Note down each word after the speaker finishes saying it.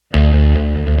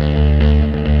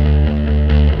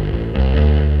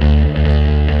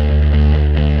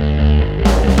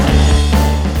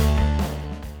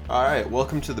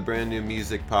Welcome to the brand new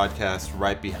music podcast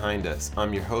Right Behind Us.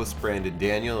 I'm your host, Brandon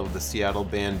Daniel of the Seattle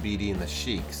band Beatty and the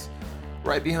Sheiks.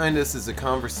 Right behind us is a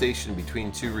conversation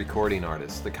between two recording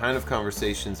artists, the kind of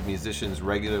conversations musicians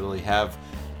regularly have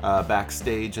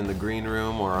backstage in the green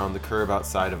room or on the curb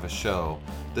outside of a show.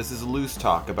 This is loose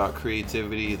talk about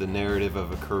creativity, the narrative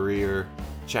of a career,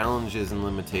 challenges and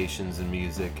limitations in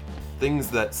music,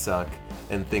 things that suck,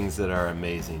 and things that are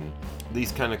amazing.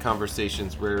 These kind of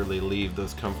conversations rarely leave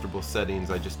those comfortable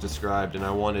settings I just described, and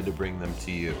I wanted to bring them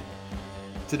to you.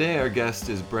 Today our guest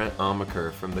is Brent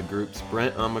Amaker from the groups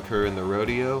Brent Amaker and the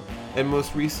Rodeo, and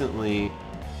most recently,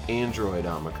 Android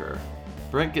Amaker.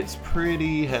 Brent gets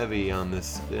pretty heavy on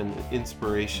this and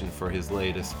inspiration for his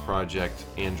latest project,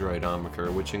 Android Amaker,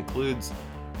 which includes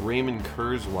Raymond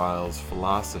Kurzweil's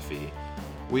philosophy.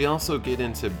 We also get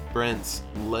into Brent's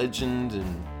legend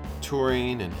and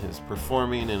touring and his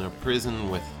performing in a prison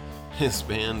with his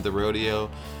band, The Rodeo.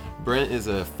 Brent is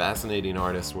a fascinating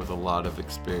artist with a lot of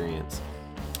experience.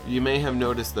 You may have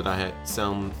noticed that I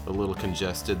sound a little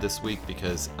congested this week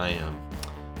because I am.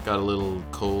 Got a little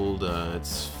cold.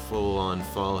 It's full on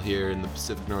fall here in the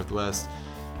Pacific Northwest,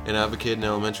 and I have a kid in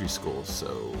elementary school,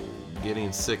 so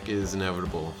getting sick is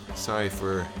inevitable. Sorry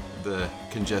for the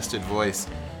congested voice.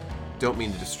 Don't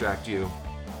mean to distract you.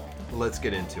 Let's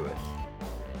get into it.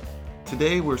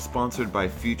 Today we're sponsored by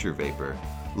Future Vapor,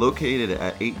 located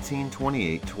at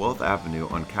 1828 12th Avenue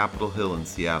on Capitol Hill in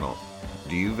Seattle.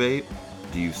 Do you vape?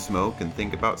 Do you smoke and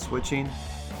think about switching?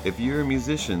 If you're a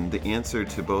musician, the answer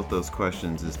to both those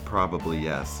questions is probably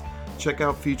yes. Check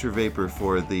out Future Vapor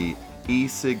for the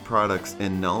e-cig products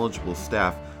and knowledgeable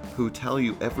staff who tell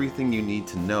you everything you need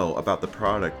to know about the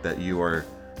product that you are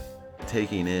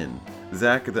taking in.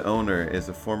 Zach, the owner, is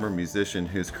a former musician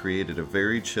who's created a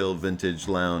very chill vintage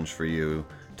lounge for you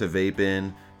to vape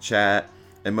in, chat,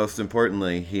 and most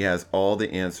importantly, he has all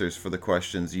the answers for the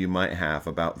questions you might have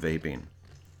about vaping.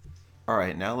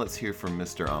 Alright, now let's hear from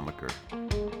Mr. Amaker.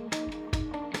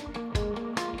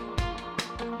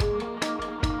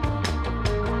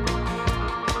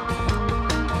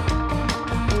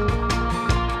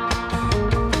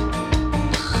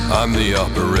 I'm the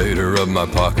operator of my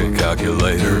pocket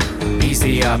calculator. He's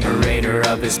the operator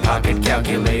of his pocket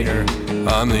calculator.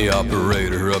 I'm the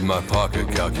operator of my pocket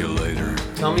calculator.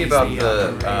 Tell me about the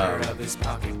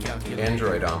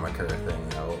Android Amaker thing.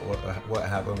 What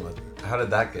happened with? How did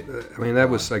that get? I mean, that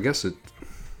was, I guess,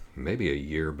 maybe a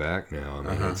year back now.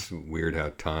 I mean, It's weird how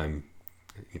time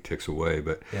ticks away.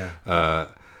 But yeah.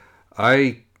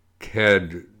 I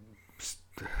had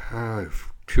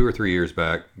 2 or 3 years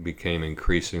back became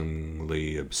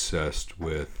increasingly obsessed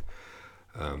with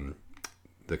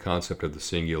the concept of the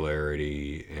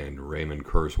singularity and Raymond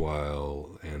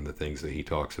Kurzweil and the things that he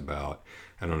talks about.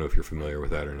 I don't know if you're familiar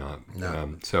with that or not.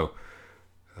 No.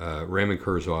 Raymond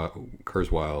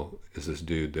Kurzweil is this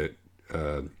dude that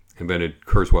invented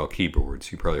Kurzweil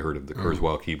keyboards. You probably heard of the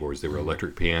Kurzweil keyboards. They were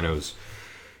electric pianos.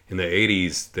 In the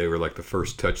 80s, they were like the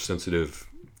first touch-sensitive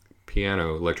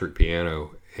electric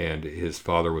piano, and his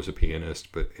father was a pianist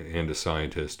and a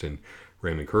scientist, and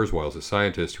Raymond Kurzweil is a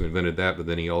scientist who invented that, but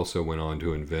then he also went on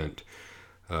to invent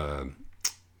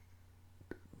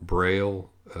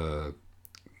Braille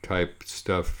type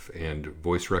stuff and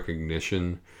voice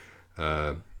recognition.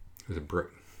 What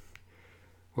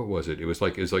was it? It was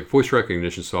like voice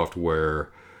recognition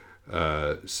software,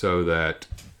 so that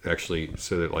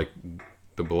like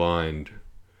the blind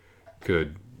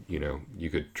could, you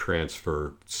could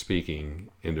transfer speaking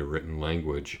into written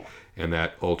language, and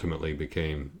that ultimately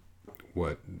became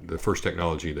the first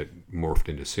technology that morphed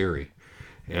into Siri.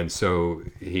 And so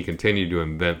he continued to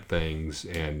invent things,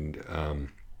 and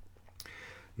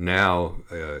now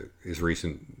as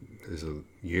a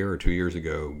year or 2 years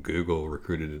ago, Google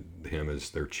recruited him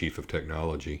as their chief of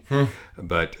technology.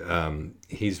 But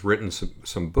he's written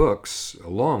some books a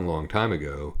long time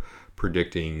ago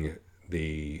predicting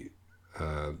the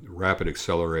rapid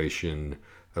acceleration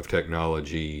of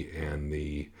technology and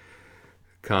the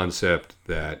concept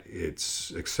that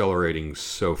it's accelerating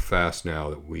so fast now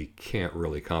that we can't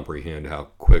really comprehend how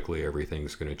quickly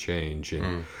everything's going to change.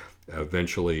 And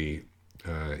eventually,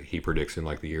 he predicts in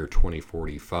like the year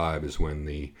 2045 is when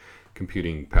the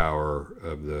computing power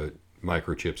of the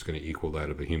microchip's going to equal that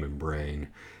of a human brain.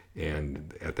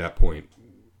 And at that point,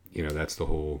 that's the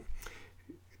whole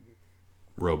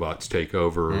robots take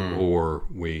over, or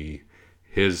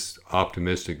his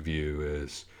optimistic view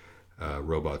is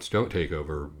robots don't take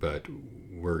over, but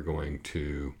we're going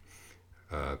to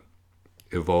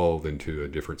evolve into a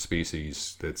different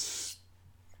species that's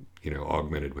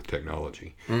augmented with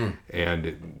technology.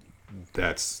 And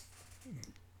that's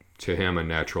to him a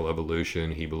natural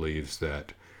evolution. He believes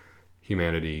that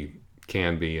humanity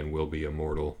can be and will be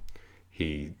immortal.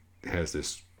 He has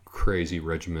this crazy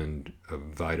regimen of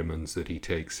vitamins that he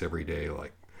takes every day,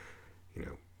 like,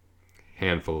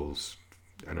 handfuls,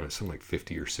 I don't know, something like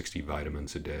 50 or 60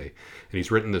 vitamins a day. And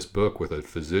he's written this book with a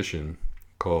physician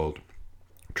called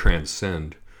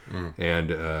Transcend.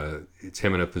 And it's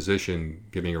him and a physician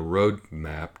giving a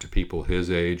roadmap to people his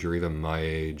age or even my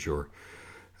age or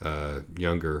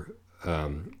younger,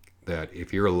 that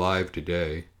if you're alive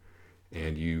today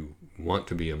and you want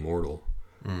to be immortal,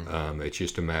 it's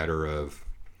just a matter of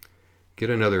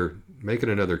make it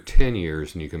another 10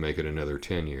 years and you can make it another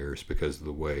 10 years because of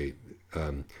the way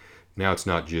now it's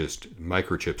not just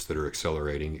microchips that are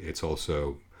accelerating, it's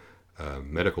also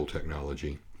medical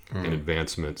technology and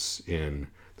advancements in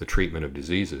the treatment of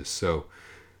diseases. So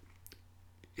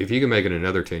if you can make it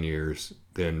another 10 years,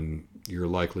 then you're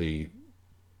likely,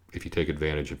 if you take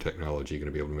advantage of technology, you're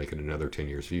going to be able to make it another 10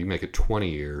 years. If you make it 20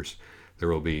 years, there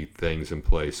will be things in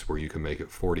place where you can make it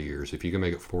 40 years. If you can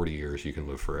make it 40 years, you can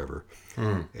live forever.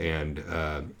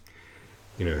 And,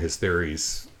 his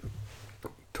theories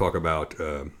talk about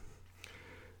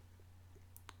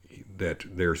that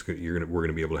we're going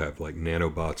to be able to have like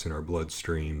nanobots in our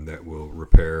bloodstream that will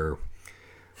repair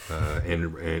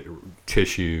and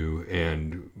tissue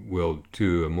and will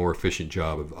do a more efficient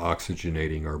job of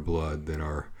oxygenating our blood than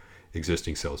our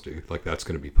existing cells do. Like, that's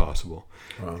going to be possible.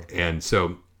 Wow. And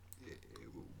so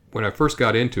when I first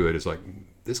got into it, it's like,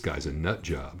 this guy's a nut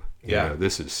job.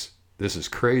 This is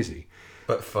crazy.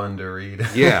 But fun to read.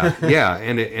 yeah,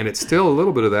 and it's still a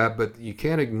little bit of that, but you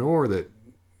can't ignore that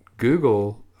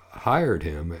Google hired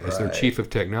him as their chief of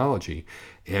technology.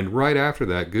 And right after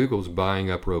that, Google's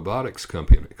buying up robotics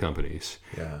companies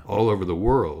all over the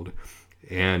world.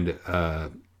 And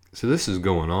so this is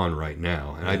going on right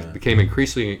now. And I became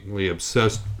increasingly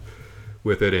obsessed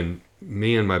with it. And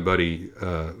me and my buddy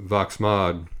Vox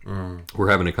Mod were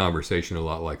having a conversation a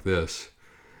lot like this.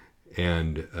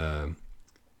 And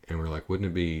we're like, wouldn't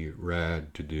it be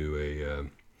rad to do a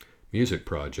music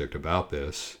project about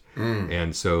this?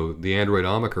 And so the Android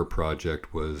Omiker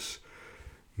project was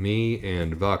me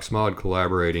and Vox Mod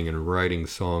collaborating and writing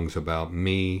songs about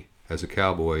me as a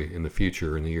cowboy in the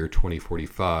future, in the year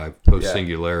 2045,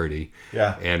 post-singularity.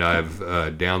 And I've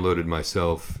downloaded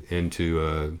myself into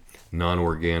a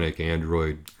non-organic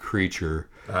android creature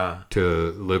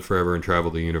to live forever and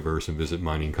travel the universe and visit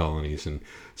mining colonies. And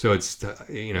so it's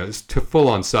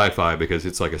full-on sci-fi because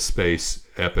it's like a space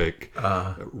epic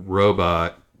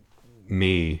robot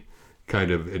me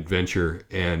kind of adventure.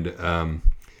 And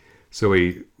so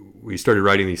we started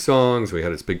writing these songs. We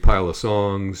had this big pile of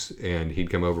songs, and he'd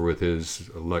come over with his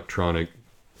electronic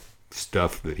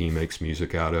stuff that he makes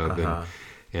music out of.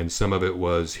 And some of it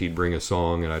was he'd bring a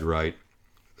song and I'd write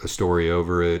a story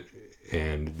over it.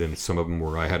 And then some of them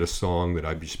were I had a song that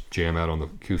I'd just jam out on the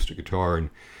acoustic guitar, and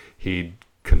he'd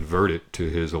convert it to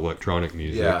his electronic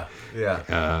music.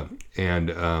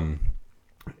 And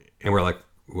we're like,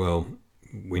 well,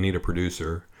 we need a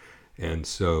producer. And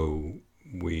so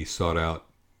we sought out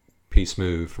P.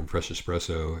 Smooth from Fresh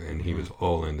Espresso, and he was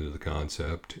all into the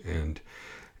concept.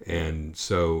 And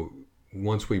so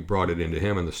once we brought it into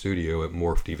him in the studio, it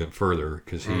morphed even further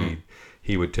because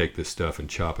he would take this stuff and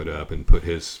chop it up and put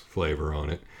his flavor on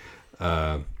it.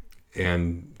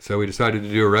 And so we decided to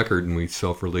do a record, and we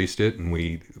self-released it, and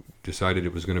we decided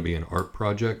it was going to be an art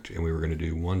project, and we were going to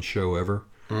do one show ever.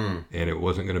 And it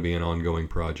wasn't going to be an ongoing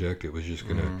project. It was just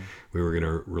going to, we were going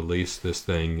to release this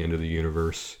thing into the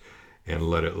universe and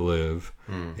let it live.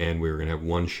 And we were going to have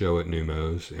one show at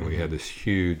Numos, and we had this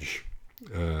huge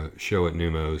show at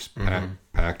Numos,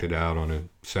 packed it out on a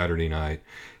Saturday night.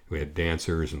 We had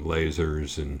dancers and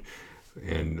lasers, and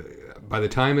by the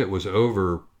time it was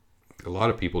over, a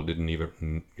lot of people didn't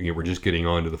even, were just getting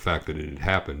on to the fact that it had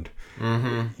happened,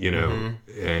 and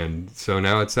so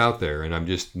now it's out there, and I'm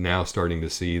just now starting to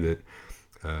see that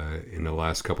in the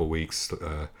last couple weeks,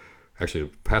 actually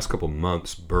the past couple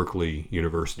months, Berkeley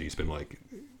University's been like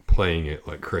playing it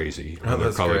like crazy on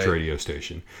their college radio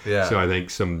station. So I think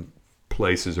some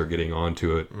places are getting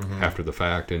onto it after the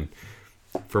fact, and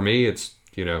for me, it's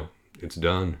it's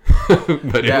done.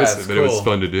 But it was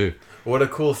fun to do. What a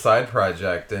cool side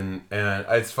project. And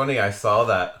it's funny, I saw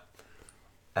that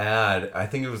ad. I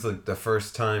think it was like the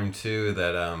first time too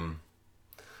that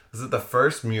was it the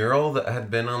first mural that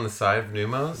had been on the side of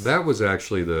Numos? That was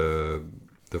actually the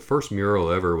first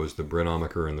mural ever, was the Brent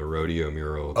Omiker and the Rodeo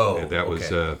mural. Was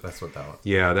that's what that was.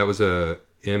 Yeah, that was a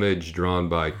image drawn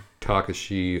by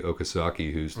Takashi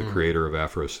Okazaki, who's the creator of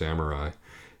Afro Samurai,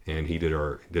 and he did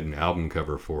an album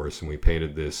cover for us, and we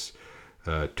painted this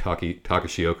Takashi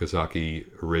Okazaki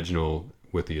original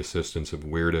with the assistance of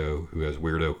Weirdo, who has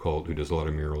Weirdo Cult, who does a lot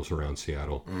of murals around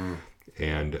Seattle,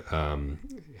 and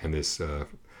this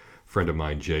friend of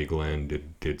mine, Jay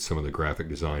Glenn, did some of the graphic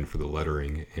design for the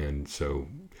lettering, and so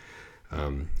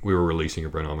we were releasing a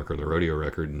Brent Amaker the Rodeo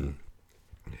record,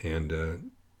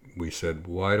 and we said,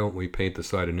 why don't we paint the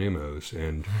side of Numos?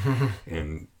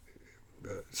 And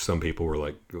some people were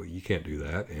like, well, you can't do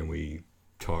that, and we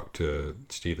talked to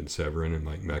Steven Severin and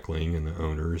Mike Meckling and the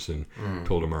owners and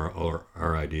told them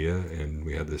our idea, and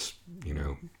we had this,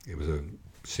 it was a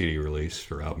CD release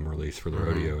or album release for the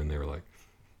rodeo, and they were like,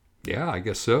 yeah, I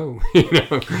guess so.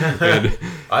 And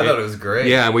I thought it was great.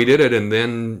 Yeah, we did it, and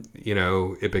then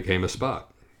it became a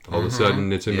spot. All of a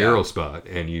sudden, it's a mural spot,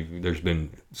 and there's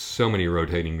been so many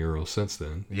rotating murals since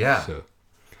then. Yeah, so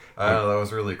that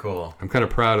was really cool. I'm kind of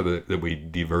proud of it that we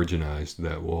de-virginized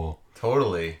that wall.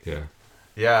 Totally. Yeah.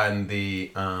 Yeah, and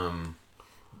the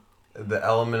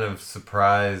element of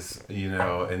surprise,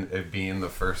 and it being the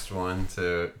first one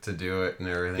to do it and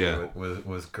everything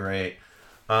was great.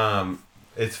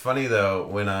 It's funny though,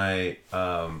 when I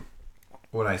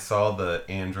saw the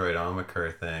Android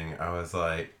Amaker thing, I was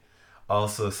like,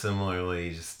 also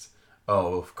similarly just,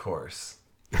 oh, of course.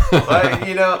 Like,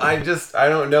 I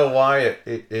don't know why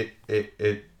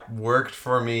it worked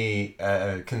for me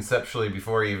conceptually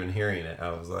before even hearing it.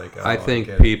 I was like, oh, I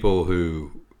think people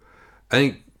who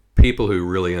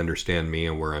really understand me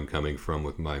and where I'm coming from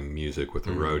with my music with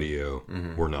the rodeo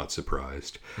were not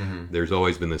surprised. There's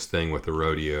always been this thing with the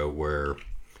rodeo where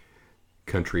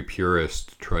country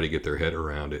purists try to get their head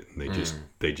around it, and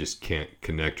they just can't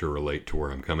connect or relate to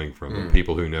where I'm coming from. And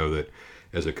people who know that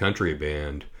as a country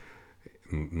band,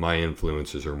 my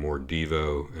influences are more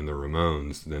Devo and the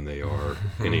Ramones than they are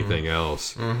anything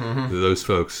else. Those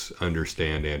folks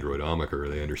understand Android Amaker.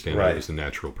 They understand that it was a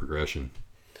natural progression.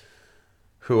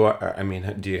 Do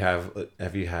you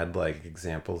have you had like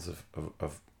examples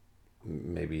of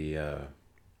maybe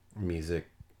music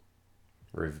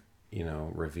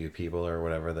review people or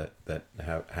whatever that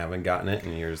haven't gotten it,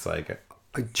 and you're just like,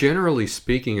 generally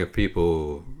speaking, if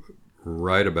people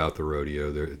write about the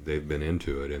rodeo, they've been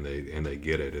into it and they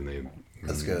get it, and they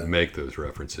make those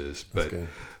references.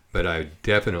 But I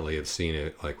definitely have seen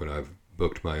it, like when I've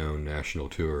booked my own national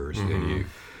tours, and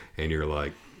you're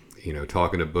like,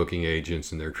 talking to booking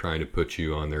agents, and they're trying to put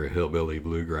you on their hillbilly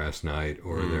bluegrass night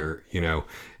or their,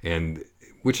 and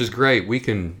which is great. We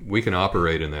can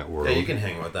operate in that world. Yeah, you can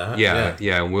hang with that.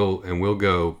 Yeah, and we'll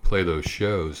go play those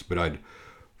shows. But I'd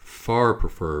far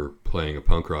prefer playing a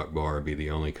punk rock bar and be the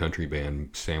only country band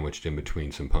sandwiched in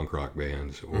between some punk rock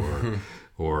bands,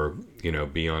 or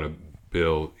be on a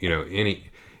bill.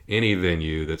 Any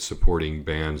venue that's supporting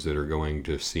bands that are going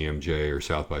to CMJ or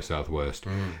South by Southwest,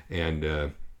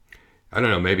 and I don't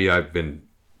know. Maybe I've been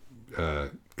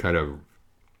kind of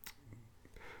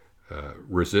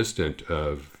resistant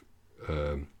of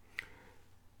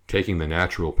taking the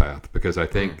natural path, because I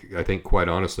think quite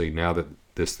honestly, now that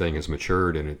this thing has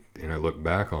matured and I look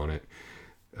back on it,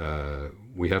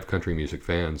 we have country music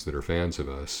fans that are fans of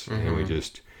us, and we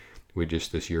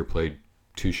just this year played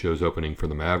 2 shows opening for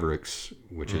the Mavericks,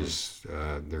 which is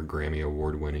their Grammy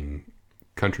award-winning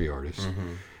country artists,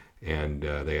 and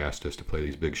they asked us to play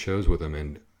these big shows with them,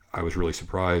 and I was really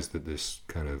surprised that this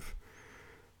kind of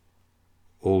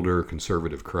older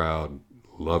conservative crowd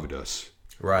loved us.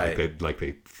 Right. Like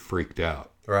they freaked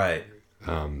out. Right.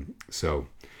 So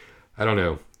I don't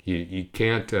know. You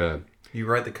can't. You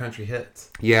write the country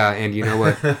hits. Yeah, and you know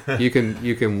what? you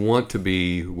can want to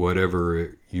be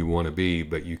whatever you want to be,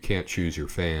 but you can't choose your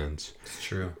fans. It's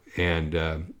true.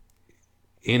 And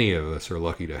any of us are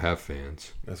lucky to have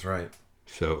fans. That's right.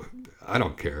 So I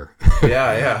don't care.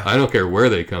 Yeah. I don't care where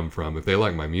they come from. If they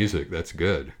like my music, that's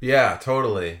good. Yeah,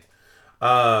 totally.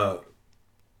 What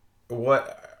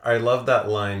I love that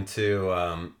line too,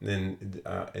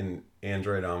 in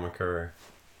Android Amaker,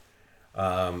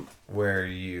 where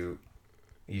you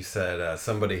said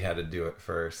somebody had to do it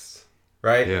first,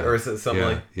 right? Yeah. Or is it something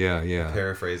like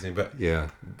paraphrasing, but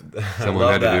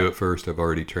someone had to do it first. I've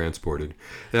already transported.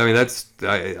 I mean,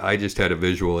 I just had a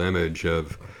visual image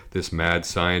of this mad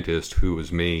scientist who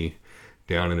was me,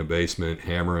 down in a basement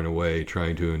hammering away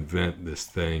trying to invent this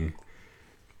thing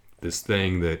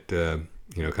that kind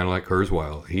of like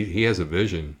Kurzweil. He has a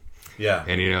vision. Yeah.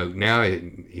 And now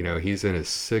he's in his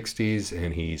 60s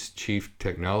and he's chief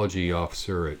technology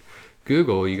officer at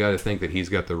Google. You got to think that he's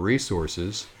got the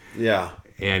resources. Yeah.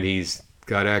 And he's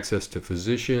got access to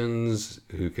physicians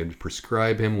who can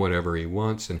prescribe him whatever he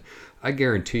wants. And I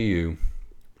guarantee you,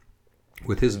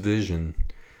 with his vision,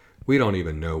 we don't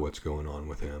even know what's going on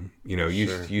with him. You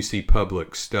Sure. you see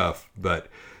public stuff, but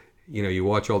you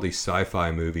watch all these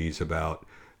sci-fi movies about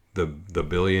the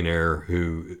billionaire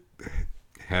who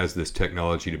has this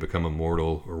technology to become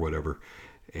immortal or whatever,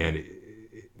 and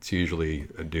it's usually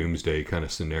a doomsday kind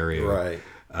of scenario. Right.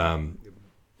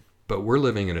 But we're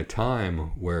living in a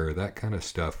time where that kind of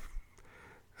stuff,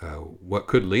 what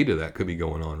could lead to that, could be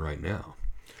going on right now.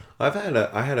 I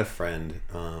had a friend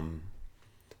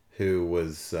who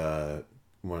was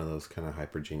one of those kind of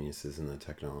hyper geniuses in the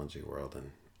technology world,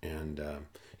 and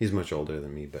he's much older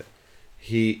than me, but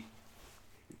he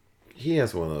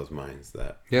has one of those minds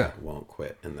that won't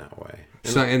quit in that way.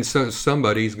 So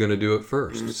somebody's going to do it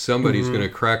first. Somebody's going to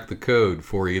crack the code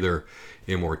for either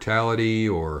immortality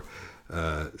or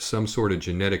some sort of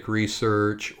genetic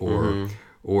research, or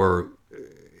the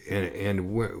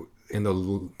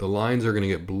lines are going to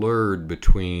get blurred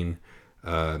between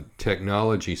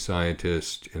technology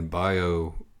scientists and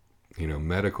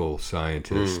medical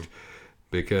scientists,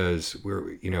 because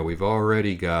we've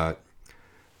already got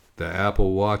the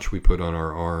Apple Watch we put on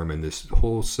our arm, and this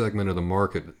whole segment of the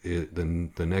market,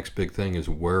 the next big thing is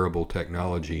wearable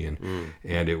technology, and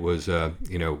it was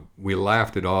we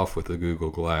laughed it off with the Google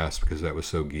Glass because that was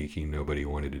so geeky, nobody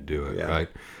wanted to do it, right?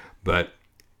 But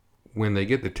when they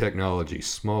get the technology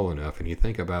small enough, and you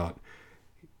think about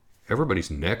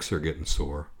everybody's necks are getting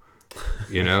sore,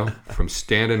 from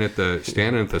standing at the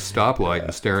stoplight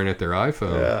and staring at their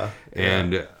iPhone,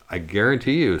 and I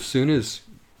guarantee you, as soon as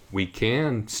we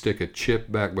can stick a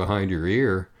chip back behind your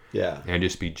ear and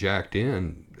just be jacked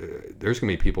in, there's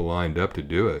going to be people lined up to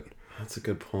do it. That's a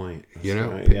good point.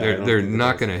 Right. They're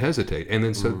not going to hesitate. And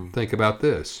then so think about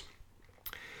this.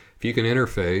 If you can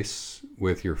interface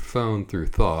with your phone through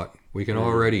thought, there's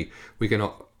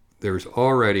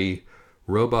already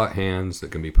robot hands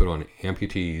that can be put on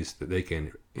amputees that they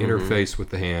can interface with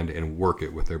the hand and work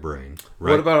it with their brain.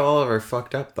 Right? What about all of our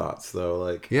fucked up thoughts, though?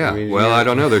 I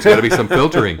don't know. There's got to be some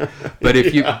filtering. But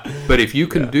if you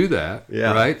can do that,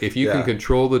 right? If you can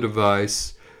control the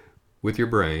device with your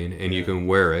brain and you can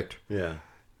wear it,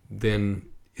 then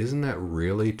isn't that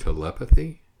really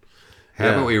telepathy?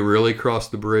 Haven't we really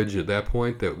crossed the bridge at that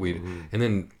point that we? And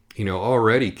then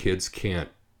already kids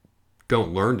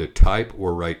don't learn to type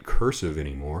or write cursive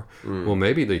anymore. Well,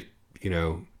 maybe the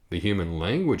human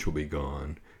language will be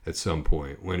gone at some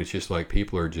point, when it's just like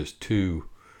people are just too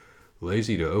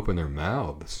lazy to open their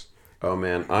mouths. Oh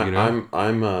man,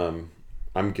 I'm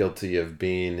guilty of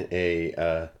being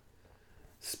a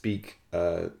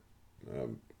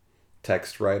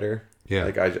text writer. Yeah,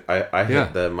 like I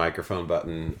hit the microphone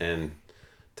button and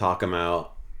talk them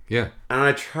out. Yeah, and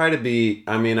I try to be.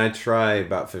 I try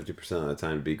about 50% of the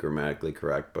time to be grammatically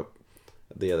correct, but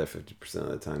the other 50% of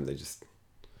the time they just.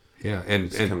 Yeah,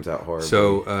 and comes out horribly.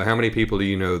 So, how many people do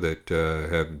you know that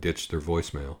have ditched their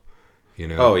voicemail?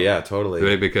 Oh yeah,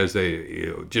 totally. Because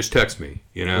they just text me.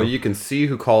 Well, you can see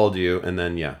who called you, and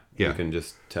then you can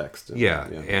just text.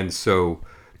 And so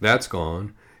that's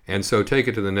gone. And so take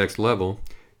it to the next level.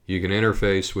 You can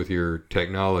interface with your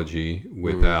technology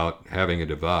without having a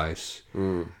device,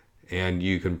 and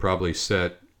you can probably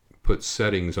put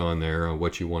settings on there on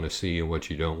what you want to see and what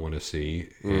you don't want to see,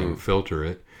 and filter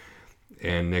it.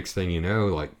 And next thing you know,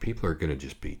 like, people are going to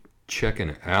just be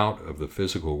checking out of the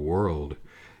physical world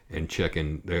and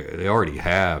checking. They already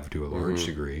have to a large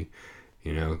degree,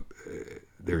 so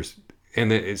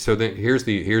then here's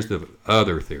the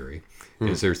other theory,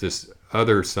 is there's this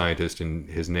other scientist, and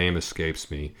his name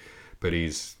escapes me, but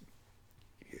he's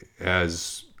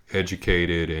as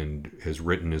educated and has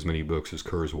written as many books as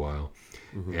Kurzweil,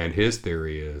 and his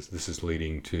theory is this is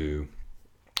leading to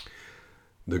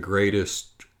the greatest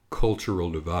cultural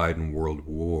divide and world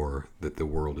war that the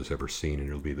world has ever seen, and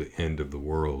it'll be the end of the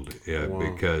world.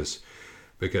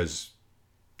 Because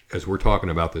as we're talking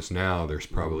about this now, there's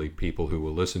probably people who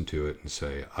will listen to it and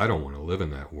say, I don't want to live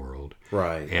in that world.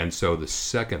 Right. And so the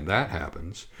second that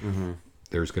happens,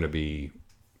 there's going to be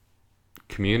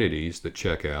communities that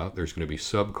check out. There's going to be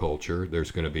subculture.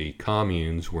 There's going to be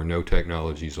communes where no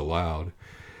technology is allowed,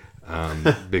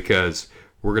 because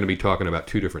we're going to be talking about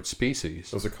two different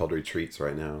species. Those are called retreats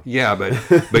right now. Yeah, but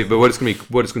what it's going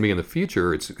to be in the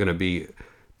future, it's going to be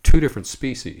two different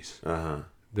species.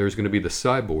 There's going to be the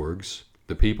cyborgs,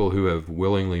 the people who have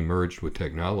willingly merged with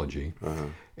technology,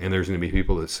 and there's going to be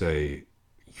people that say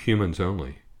humans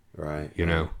only. Right.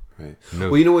 Right. No.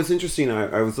 Well, you know what's interesting?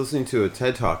 I was listening to a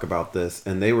TED Talk about this,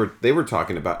 and they were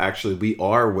talking about actually we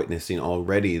are witnessing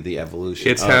already the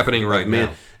evolution. It's happening right man.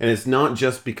 now. And it's not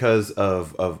just because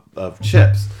of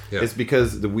chips. Yeah. It's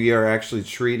because we are actually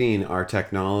treating our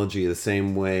technology the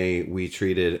same way we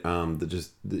treated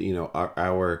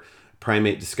our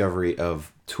primate discovery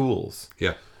of tools.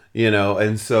 Yeah.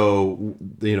 And so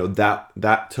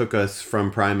that took us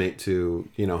from primate to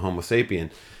Homo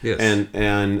sapien. Yes.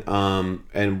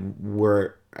 And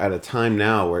we're at a time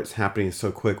now where it's happening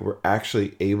so quick. We're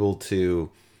actually able to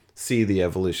see the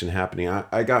evolution happening.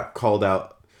 I got called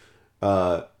out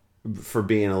for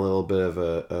being a little bit of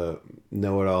a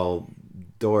know-it-all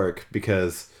dork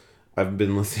because I've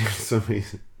been listening to so many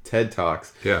TED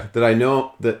Talks. Yeah. That I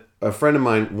know that a friend of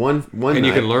mine one And night,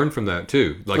 you can learn from that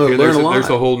too. Like learn there's a lot. there's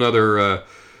a whole nother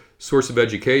source of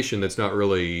education that's not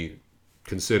really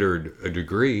considered a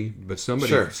degree, but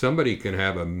somebody can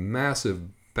have a massive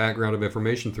background of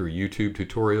information through YouTube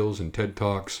tutorials and TED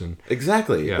Talks and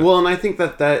exactly. Yeah. Well, and I think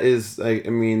that is, I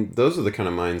mean, those are the kind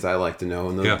of minds I like to know,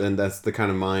 and Yeah. and that's the kind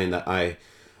of mind that I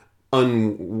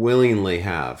unwillingly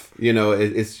have.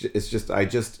 It's just I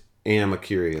just am a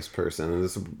curious person, and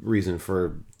there's a reason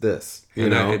for this.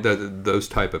 those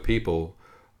type of people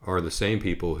are the same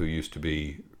people who used to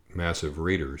be massive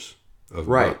readers of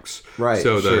Right. books. Right.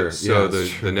 So Sure.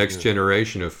 the next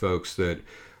generation of folks that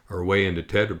are way into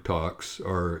TED Talks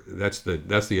that's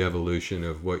the evolution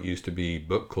of what used to be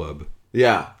book club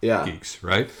yeah. geeks,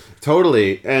 right?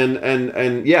 Totally, and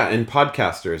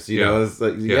podcasters, it's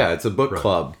like, it's a book Right.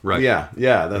 club, Right. Yeah,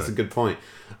 that's a good point.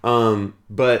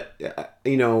 But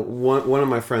one of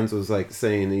my friends was like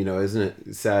saying, isn't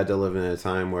it sad to live in a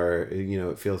time where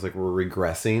it feels like we're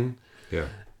regressing? Yeah.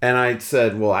 And I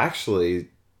said, well, actually,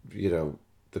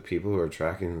 the people who are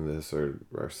tracking this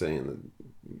are saying that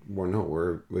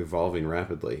we're evolving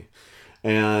rapidly.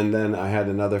 And then I had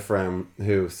another friend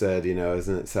who said,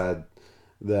 isn't it sad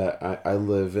that I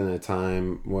live in a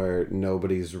time where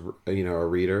nobody's, a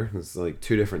reader? It's like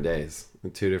 2 different days,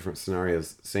 2 different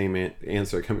scenarios, same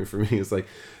answer coming from me. It's like,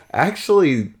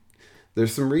 actually,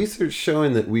 there's some research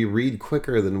showing that we read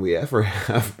quicker than we ever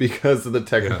have because of the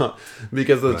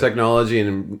technology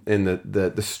and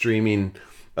the streaming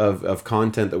of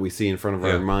content that we see in front of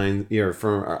our mind,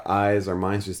 from our eyes. Our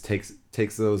minds just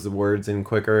takes those words in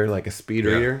quicker, like a speed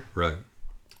reader. Right.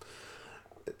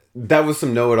 That was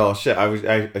some know-it-all shit.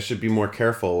 I should be more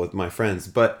careful with my friends,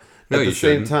 but at the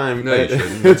same time,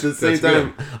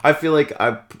 I feel like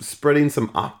I'm spreading some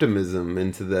optimism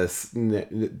into this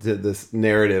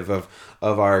narrative of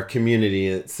our community.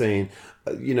 It's saying,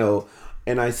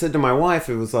 and I said to my wife,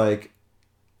 it was like,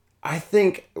 I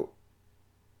think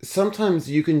sometimes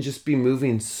you can just be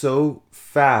moving so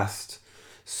fast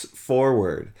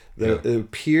forward that it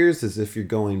appears as if you're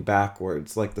going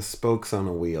backwards, like the spokes on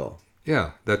a wheel.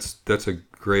 Yeah, that's a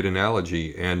great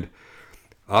analogy. And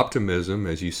optimism,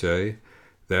 as you say,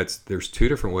 there's 2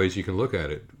 different ways you can look at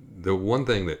it. The one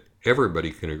thing that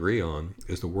everybody can agree on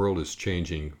is the world is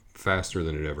changing faster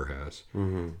than it ever has.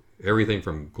 Mm-hmm. Everything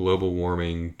from global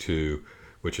warming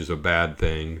which is a bad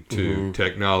thing, to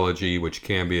technology, which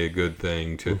can be a good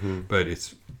thing, but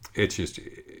it's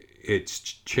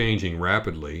changing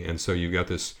rapidly. And so you've got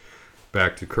this,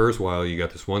 back to Kurzweil, you got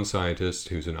this one scientist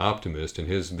who's an optimist, and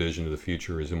his vision of the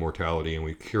future is immortality, and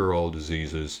we cure all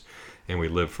diseases, and we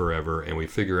live forever, and we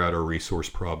figure out our resource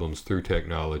problems through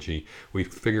technology. We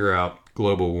figure out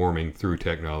global warming through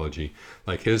technology.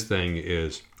 Like, his thing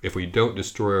is, if we don't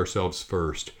destroy ourselves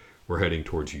first, we're heading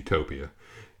towards utopia.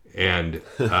 And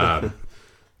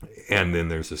and then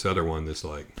there's this other one that's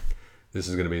like, this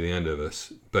is going to be the end of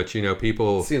us. But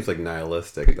people, it seems like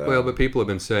nihilistic, though. Well, but people have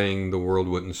been saying the world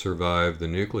wouldn't survive the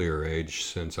nuclear age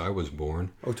since I was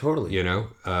born. Oh, totally.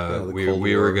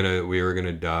 We were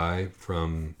gonna die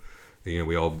from,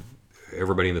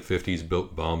 everybody in the 50s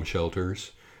built bomb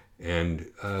shelters, and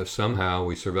somehow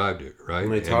we survived it, right?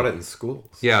 And they taught it in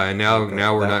schools. Yeah, and now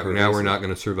we're not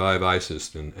going to survive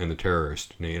ISIS and the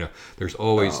terrorists. There's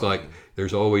always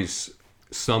there's always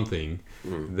something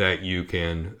that you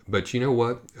can. But you know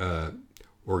what?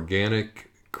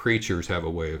 Organic creatures have a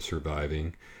way of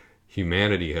surviving.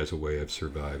 Humanity has a way of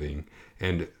surviving,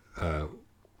 and I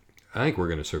think we're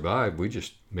going to survive. We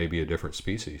just may be a different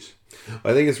species.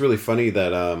 I think it's really funny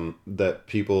that that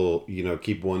people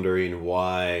keep wondering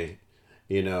why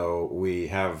we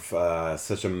have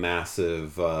such a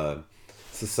massive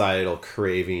societal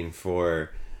craving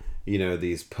for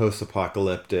these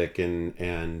post-apocalyptic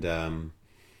and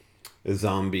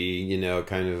zombie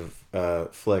kind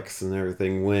of flicks and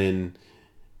everything, when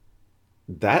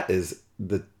that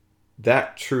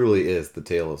truly is the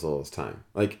tale as old as time.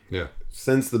 Like,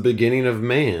 since the beginning of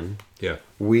man, Yeah.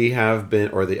 we have been,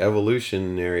 or the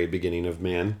evolutionary beginning of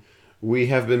man, we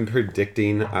have been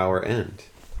predicting our end.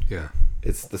 Yeah.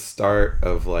 It's the start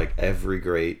of like every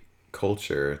great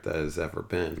culture that has ever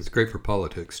been. It's great for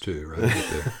politics too,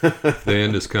 right? The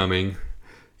end is coming.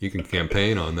 You can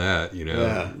campaign on that,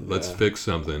 let's fix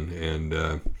something.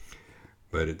 And,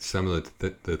 but it's some of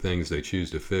the things they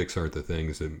choose to fix aren't the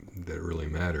things that really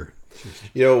matter.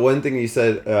 One thing you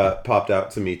said popped out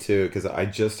to me too, because I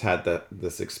just had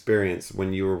this experience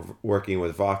when you were working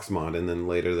with Voxmod and then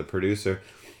later the producer.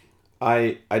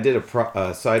 I did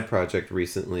a side project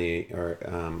recently, or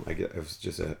it was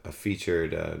just a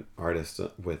featured artist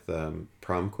with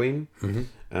Prom Queen.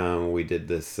 Mm-hmm. We did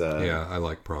this. I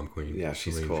like Prom Queen. Yeah,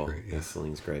 she's Celine's cool. Great, yeah,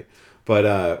 Celine's great.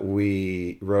 But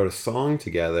we wrote a song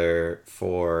together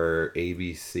for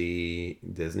ABC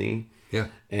Disney. Yeah.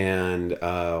 And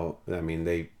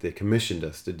they commissioned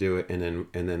us to do it, and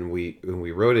then we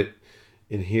wrote it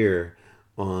in here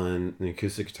on an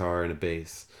acoustic guitar and a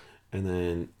bass. And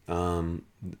then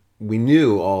we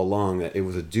knew all along that it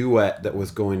was a duet that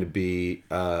was going to be,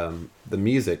 the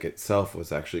music itself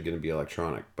was actually going to be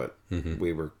electronic, but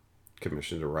we were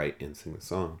commissioned to write and sing the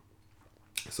song.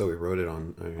 So we wrote it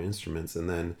on our instruments and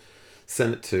then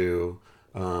sent it to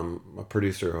a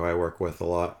producer who I work with a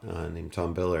lot named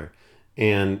Tom Biller.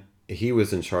 And he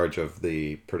was in charge of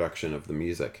the production of the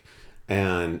music.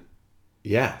 And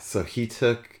yeah, so he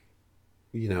took,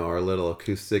 our little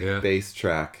acoustic bass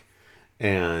track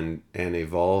and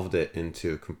evolved it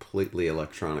into a completely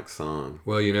electronic song.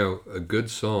 Well, a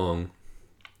good song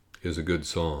is a good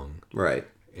song. Right.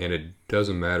 And it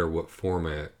doesn't matter what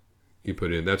format you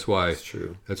put in. That's why That's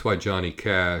true. That's why Johnny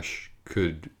Cash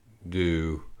could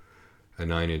do a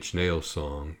Nine Inch Nails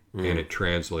song and it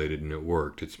translated and it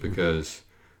worked. It's because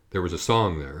there was a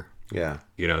song there. Yeah.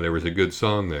 There was a good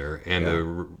song there. And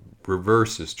the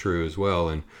reverse is true as well.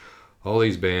 And all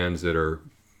these bands that are,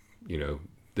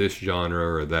 this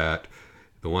genre or that,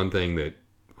 the one thing that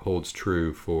holds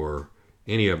true for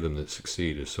any of them that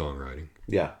succeed is songwriting.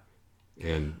 Yeah.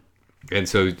 And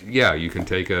so you can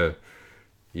take an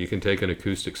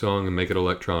acoustic song and make it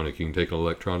electronic. You can take an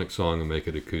electronic song and make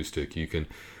it acoustic. You can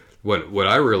what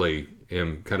I really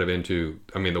am kind of into,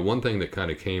 the one thing that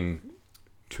kind of came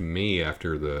to me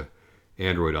after the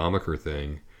Android Omicron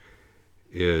thing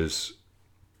is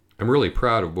I'm really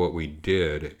proud of what we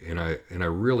did, and I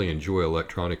really enjoy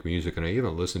electronic music, and I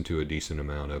even listen to a decent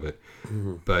amount of it.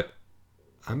 Mm-hmm. But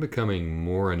I'm becoming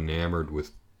more enamored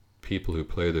with people who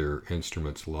play their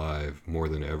instruments live more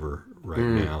than ever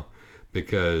now,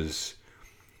 because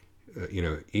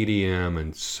EDM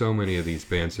and so many of these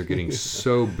bands are getting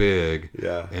so big,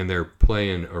 and they're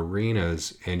playing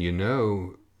arenas, and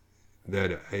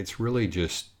that it's really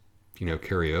just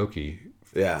karaoke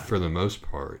for the most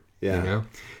part. And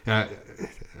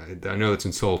I know it's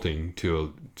insulting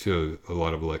to a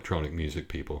lot of electronic music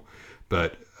people,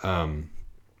 but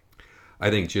I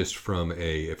think just from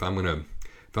if I'm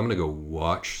gonna go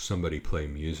watch somebody play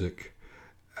music,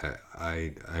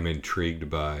 I'm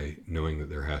intrigued by knowing that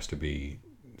there has to be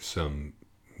some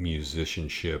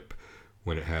musicianship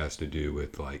when it has to do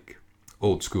with like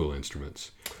old school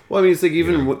instruments. Well, it's like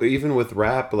even with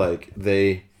rap, like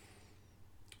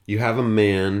you have a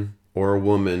man or a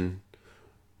woman,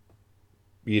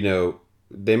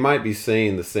 they might be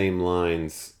saying the same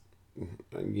lines,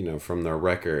 from their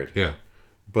record. Yeah.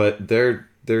 But they're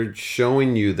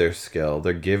showing you their skill.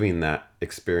 They're giving that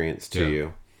experience to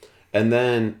you. And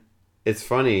then it's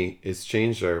funny, it's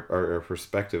changed our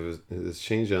perspective. It's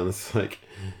changed on this. Like,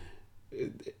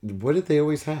 what did they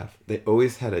always have? They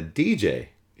always had a DJ.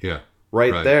 Yeah.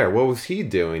 Right there. What was he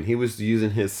doing? He was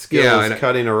using his skills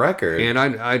cutting a record. And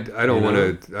I don't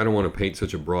want to paint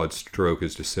such a broad stroke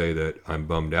as to say that I'm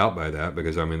bummed out by that,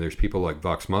 because there's people like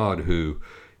Voxmod who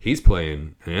he's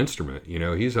playing an instrument.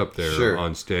 He's up there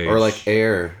on stage, or like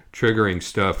Air, triggering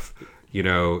stuff, in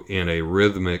a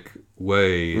rhythmic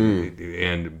way,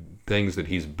 and things that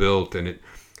he's built, and it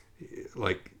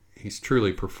like he's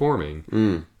truly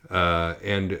performing.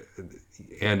 And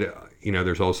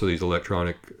there's also these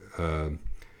electronic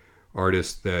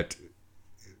artists that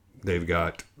they've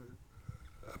got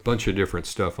a bunch of different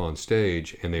stuff on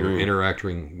stage, and they're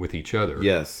interacting with each other.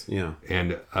 Yes, yeah.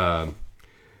 And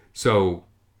so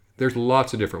there's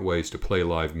lots of different ways to play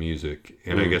live music,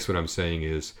 and I guess what I'm saying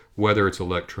is, whether it's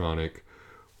electronic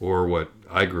or what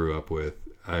I grew up with,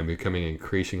 I'm becoming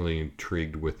increasingly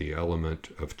intrigued with the element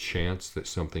of chance that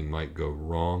something might go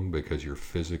wrong because you're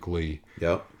physically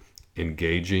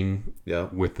engaging Yeah.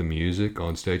 with the music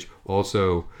on stage.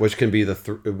 Also, Which can be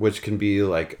which can be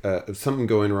like something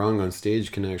going wrong on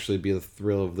stage can actually be the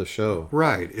thrill of the show.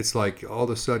 right, it's like all of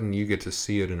a sudden you get to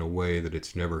see it in a way that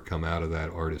it's never come out of that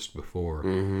artist before.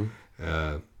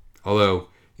 Although,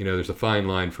 there's a fine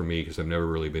line for me because I've never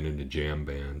really been into jam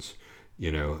bands.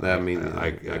 I mean,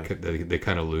 they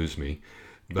kind of lose me.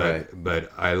 Right.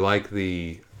 But I like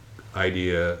the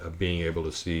idea of being able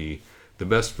to see the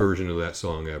best version of that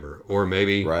song ever, or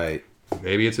maybe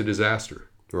it's a disaster.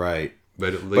 Right.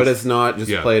 But at least, But it's not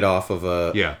just played off of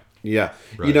a. Yeah. Yeah.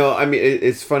 Right. I mean,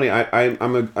 it's funny.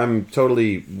 I'm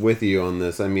totally with you on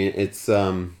this. I mean, it's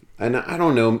and I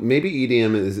don't know. Maybe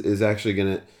EDM is actually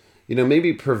gonna,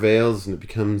 maybe prevails and it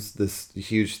becomes this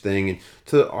huge thing. And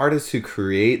to the artists who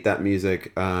create that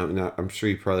music, I'm sure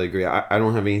you probably agree. I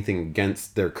don't have anything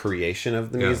against their creation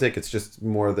of the music. It's just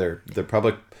more their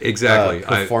public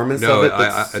performance of it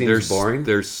that seems boring.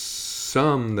 There's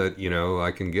some that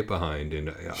I can get behind, and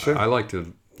I like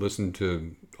to listen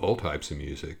to all types of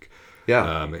music.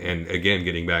 Yeah. And again,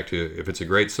 getting back to, if it's a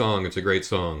great song, it's a great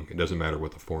song. It doesn't matter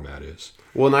what the format is.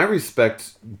 Well, and I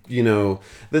respect, the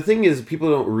thing is, people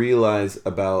don't realize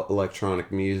about electronic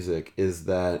music is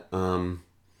that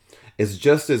it's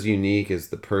just as unique as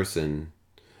the person,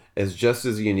 it's just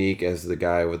as unique as the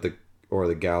guy or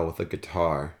the gal with the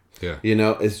guitar. Yeah.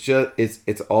 It's just,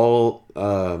 it's all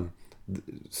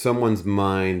someone's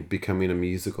mind becoming a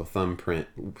musical thumbprint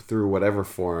through whatever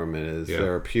form it is. Yeah.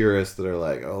 There are purists that are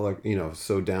like,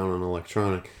 so down on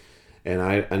electronic, and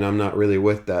I'm not really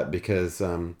with that because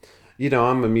I'm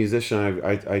a musician.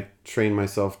 I train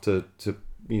myself to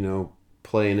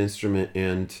play an instrument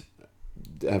and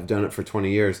have done it for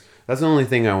 20 years. That's the only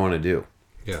thing I want to do.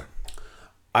 Yeah.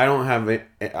 I don't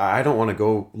want to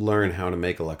go learn how to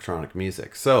make electronic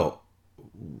music. So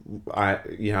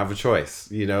you have a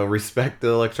choice, respect the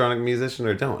electronic musician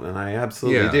or don't. And I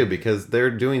absolutely do, because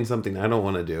they're doing something I don't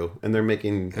want to do, and they're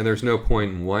making, and there's no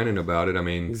point in whining about it. I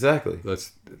mean, exactly.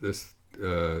 Let's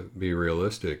be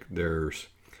realistic. There's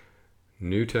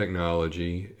new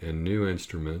technology and new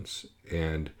instruments,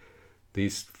 and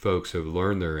these folks have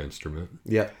learned their instrument.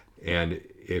 Yeah. And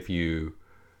if you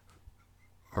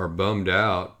are bummed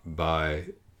out by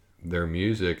their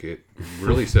music, it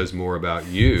really says more about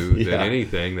you than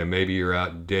anything. That maybe you're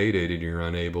outdated and you're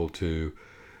unable to,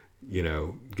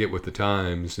 get with the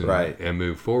times and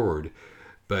move forward.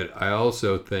 But I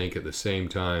also think at the same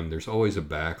time, there's always a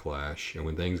backlash, and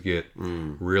when things get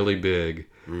really big,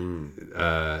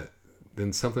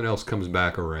 then something else comes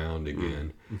back around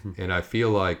again. Mm-hmm. And I feel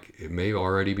like it may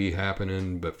already be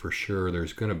happening, but for sure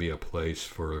there's going to be a place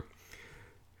for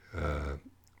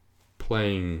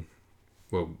playing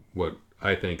what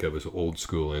I think of as old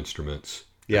school instruments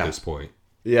at this point.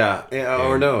 Yeah.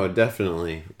 Or no,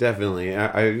 definitely.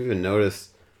 I even noticed.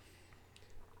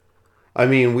 I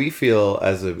mean, we feel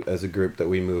as a group that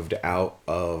we moved out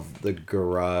of the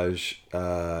garage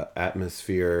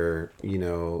atmosphere,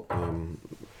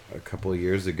 a couple of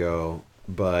years ago.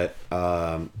 But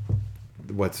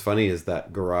what's funny is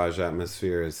that garage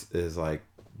atmosphere is like,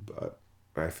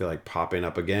 I feel like popping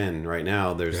up again right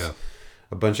now. There's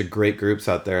a bunch of great groups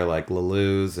out there like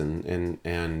Laluz and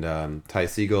Ty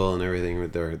Segall and everything.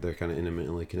 They're kind of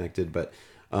intimately connected, but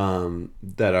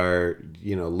that are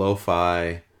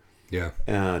lo-fi. Yeah.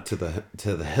 To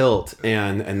the hilt,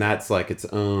 and that's like its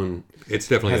own. It's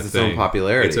definitely has its own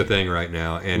popularity. It's a thing right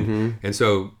now, and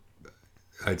so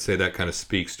I'd say that kind of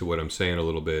speaks to what I'm saying a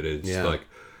little bit. It's like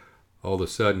all of a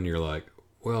sudden you're like,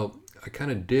 well, I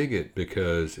kind of dig it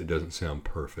because it doesn't sound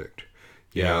perfect.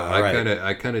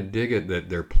 I kind of dig it that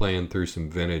they're playing through some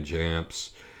vintage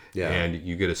amps. Yeah. And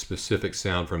you get a specific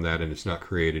sound from that, and it's not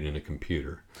created in a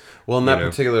computer. Well, in that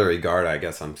particular regard, I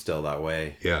guess I'm still that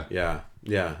way. Yeah.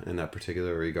 Yeah, in that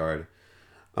particular regard.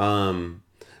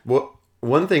 Well,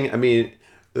 one thing, I mean,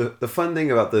 the fun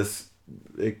thing about this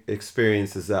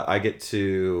experience is that I get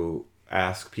to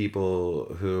ask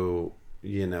people who,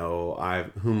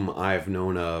 whom I've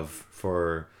known of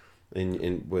for,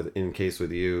 in case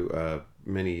with you,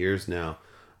 many years now,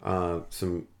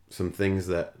 some things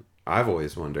that I've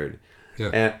always wondered.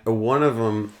 Yeah. And one of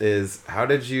them is, how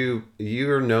did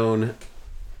you're known,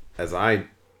 as I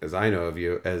know of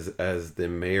you, as the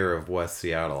mayor of West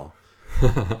Seattle.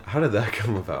 How did that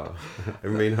come about? It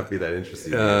may not be that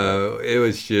interesting. It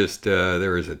was just,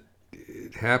 it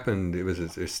happened, it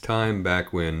was this time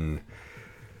back when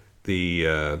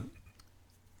the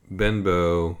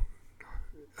Benbow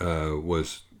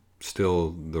was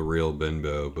still the real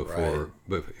Benbow before,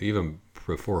 but even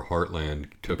before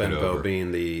Heartland took it over. Benbow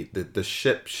being the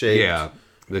ship-shaped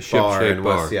The bar Ship-Shape in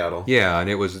Bar. West Seattle. Yeah, and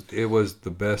it was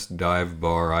the best dive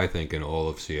bar I think in all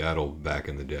of Seattle back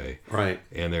in the day. Right.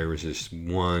 And there was this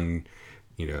one,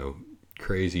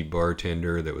 crazy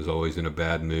bartender that was always in a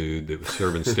bad mood that was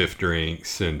serving stiff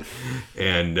drinks and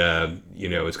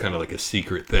it's kind of like a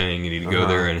secret thing, and you'd go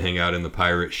there and hang out in the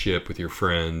pirate ship with your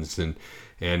friends, and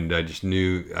I just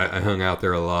knew I hung out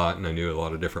there a lot, and I knew a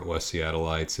lot of different West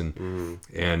Seattleites,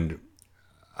 and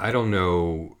I don't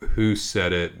know who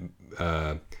said it.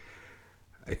 I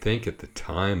think at the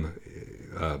time,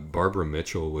 Barbara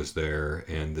Mitchell was there,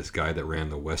 and this guy that ran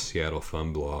the West Seattle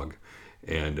Fun blog,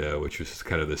 and which was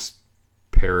kind of this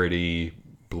parody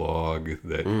blog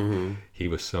that he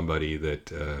was somebody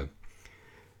that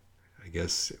I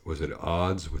guess was at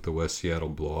odds with the West Seattle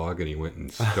blog, and he went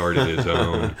and started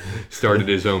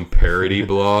his own parody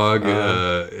blog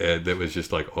that was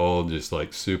just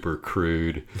like super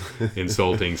crude,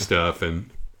 insulting stuff,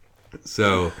 and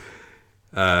so.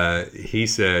 He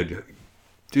said,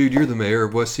 "Dude, you're the mayor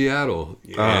of West Seattle,"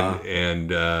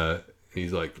 and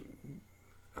he's like,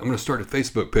 "I'm gonna start a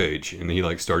Facebook page," and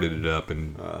he started it up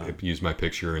and used my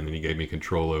picture, and then he gave me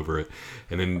control over it,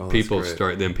 and then people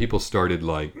started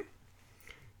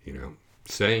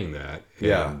saying that,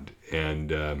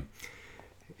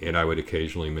 and I would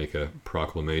occasionally make a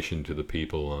proclamation to the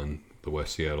people on the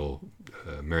West Seattle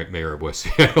mayor of West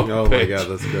Seattle. Oh page. My God,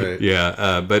 that's great.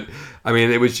 Yeah, but I mean,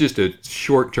 it was just a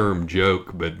short-term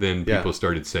joke, but then people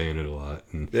started saying it a lot,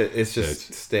 and it's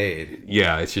just stayed.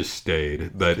 Yeah, it's just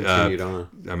stayed. But continued on.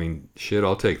 I mean, shit,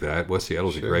 I'll take that. West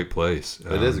Seattle's a great place.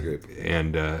 It is a great place.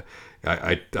 And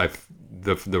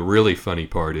the really funny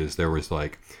part is there was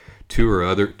at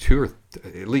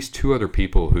least two other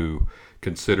people who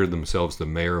considered themselves the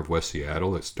mayor of West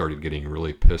Seattle that started getting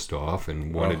really pissed off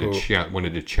and wanted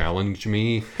to challenge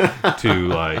me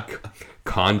to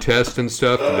contest and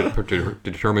stuff to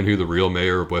determine who the real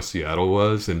mayor of West Seattle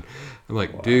was. And I'm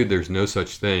like, dude, there's no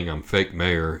such thing. I'm fake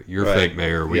mayor. You're fake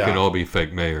mayor. We can all be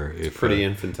fake mayor. Pretty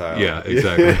infantile. Yeah,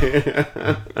 exactly.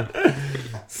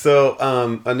 So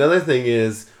another thing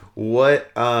is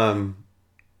how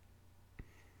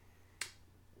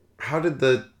did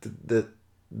the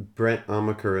Brent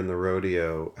Amaker and the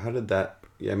rodeo, how did that,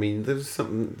 I mean, there's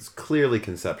something that's clearly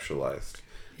conceptualized.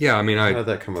 Yeah, I mean, how did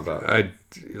that come about?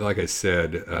 Like I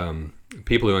said,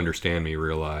 people who understand me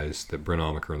realize that Brent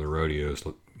Amaker and the rodeo is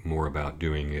more about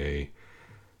doing a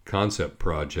concept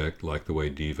project like the way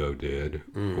Devo did,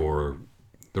 or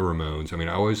the Ramones. I mean,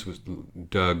 I always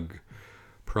dug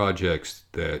projects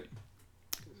that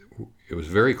it was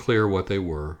very clear what they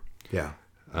were. Yeah.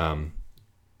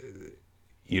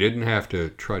 You didn't have to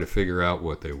try to figure out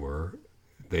what they were.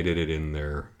 They did it in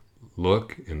their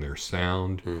look, in their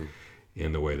sound,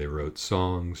 in the way they wrote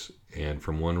songs. And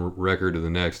from one record to the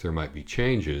next, there might be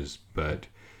changes, but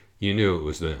you knew it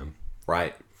was them.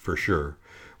 Right. For sure.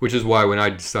 Which is why when I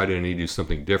decided I need to do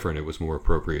something different, it was more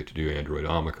appropriate to do Android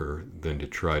Amaker than to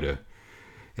try to...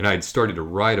 And I had started to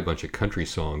write a bunch of country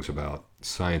songs about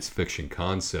science fiction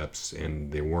concepts,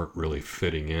 and they weren't really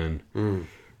fitting in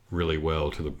really well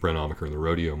to the Brent Amaker and the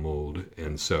rodeo mold.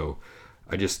 And so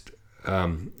I just,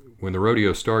 when the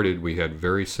rodeo started, we had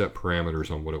very set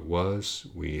parameters on what it was.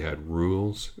 We had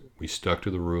rules. We stuck to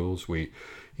the rules. One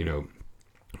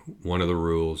of the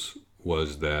rules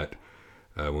was that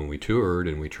when we toured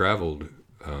and we traveled,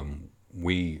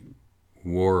 we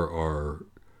wore our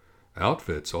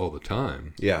outfits all the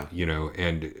time. Yeah.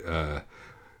 And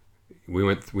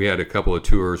we had a couple of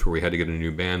tours where we had to get a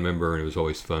new band member, and it was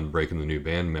always fun breaking the new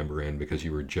band member in because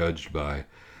you were judged by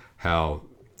how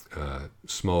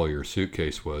small your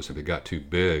suitcase was. If it got too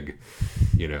big,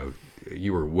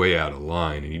 you were way out of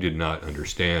line, and you did not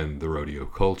understand the rodeo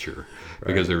culture,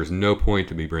 because there was no point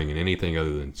to be bringing anything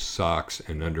other than socks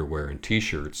and underwear and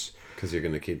t-shirts. Because you're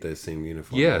going to keep the same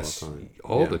uniform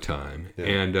all the time. Yeah.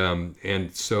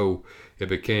 And so it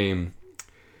became...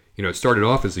 it started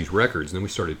off as these records, and then we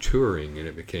started touring, and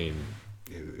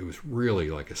it was really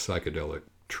like a psychedelic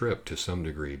trip to some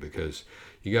degree, because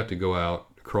you got to go out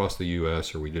across the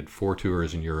U.S., or we did 4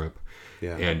 tours in Europe,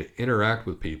 and interact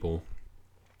with people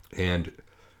and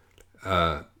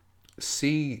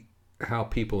see how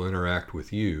people interact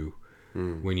with you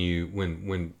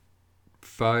when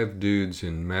 5 dudes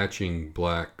in matching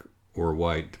black or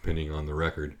white, depending on the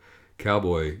record,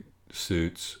 cowboy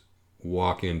suits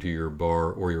walk into your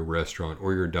bar or your restaurant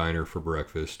or your diner for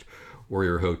breakfast or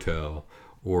your hotel,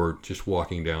 or just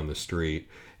walking down the street.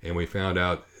 And we found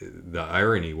out the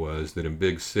irony was that in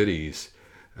big cities,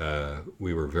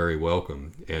 we were very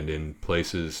welcome, and in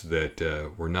places that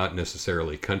were not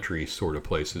necessarily country sort of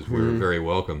places, we were very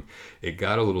welcome. It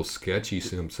got a little sketchy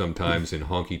sometimes in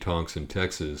honky tonks in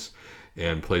Texas,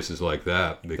 and places like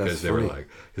that because That's they were funny.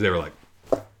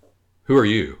 like, who are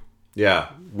you? Yeah.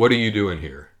 What are you doing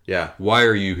here? Yeah. Why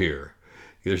are you here?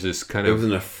 There's this kind It of was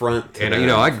an affront to and them you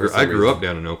know, I for grew some reason. up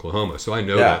down in Oklahoma, so I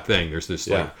know Yeah. that thing. There's this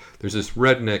Yeah. there's this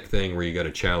redneck thing where you got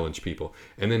to challenge people,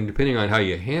 and then depending on how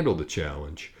you handle the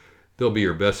challenge, they'll be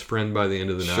your best friend by the end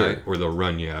of the Sure. night, or they'll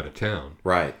run you out of town.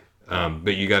 Right.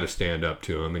 But you got to stand up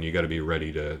to them, and you got to be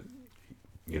ready to,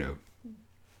 you know,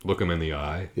 look them in the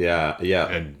eye, Yeah. Yeah.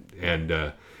 and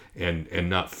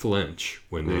not flinch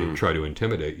when they try to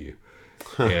intimidate you.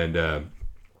 And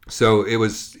so it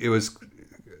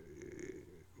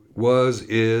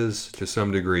is to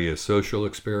some degree a social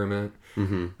experiment.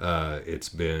 It's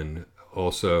been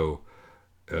also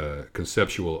a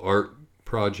conceptual art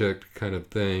project kind of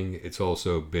thing. It's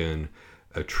also been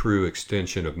a true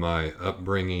extension of my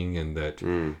upbringing, and that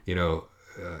you know,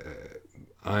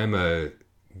 I'm a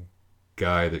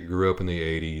guy that grew up in the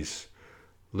 80s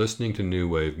listening to new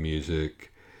wave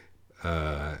music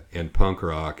and punk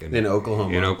rock and In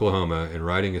Oklahoma. and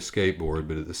riding a skateboard,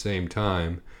 but at the same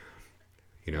time,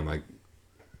 you know,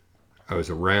 I was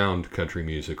around country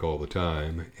music all the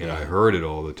time, and I heard it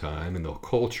all the time, and the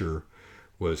culture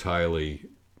was highly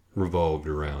revolved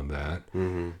around that.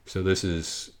 So this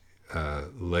is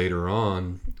later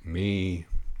on me,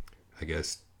 I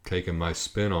guess, taking my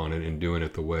spin on it and doing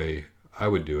it the way I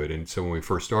would do it. And so when we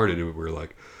first started it, we were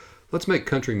like, let's make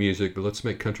country music, but let's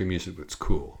make country music that's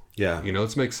cool. Yeah. You know,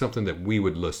 let's make something that we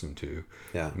would listen to.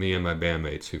 Yeah. Me and my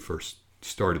bandmates who first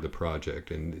started the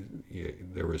project, and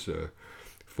there was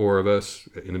 4 of us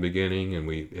in the beginning,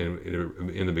 and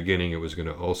in the beginning it was going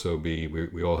to also be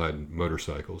we all had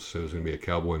motorcycles, so it was going to be a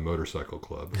cowboy motorcycle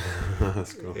club.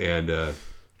 That's cool.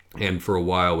 And for a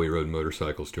while we rode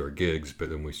motorcycles to our gigs, but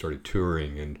then we started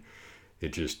touring, and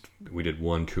we did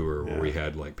one tour where we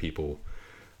had like people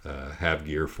have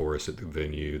gear for us at the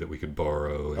venue that we could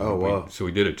borrow. And Oh, wow. so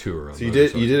we did a tour on So you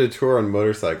motorcycles. did a tour on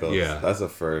motorcycles. Yeah. That's a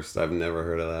first. I've never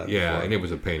heard of that. Yeah, before. and it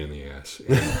was a pain in the ass.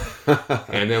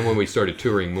 And then when we started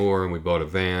touring more and we bought a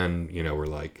van, you know, we're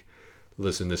like,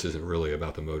 listen, this isn't really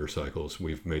about the motorcycles.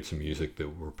 We've made some music that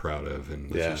we're proud of,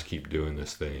 and let's just keep doing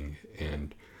this thing.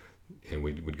 And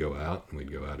we would go out, and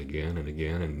we'd go out again and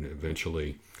again, and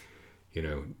eventually, you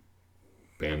know,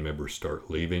 band members start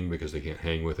leaving because they can't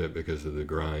hang with it because of the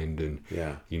grind. And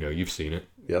you know, you've seen it.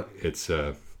 Yep. It's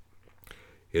to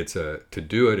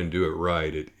do it and do it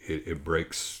right. It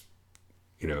breaks,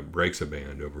 you know, it breaks a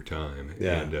band over time.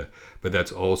 Yeah. And but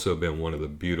that's also been one of the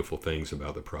beautiful things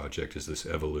about the project is this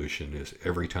evolution. Is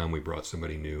every time we brought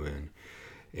somebody new in,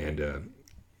 and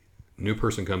new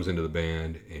person comes into the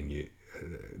band, and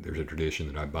there's a tradition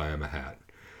that I buy them a hat.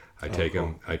 I take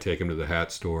them to the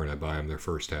hat store, and I buy them their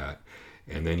first hat.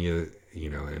 And then you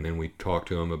know, and then we talk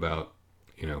to them about,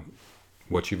 you know,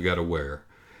 what you've got to wear,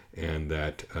 and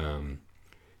that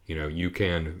you know, you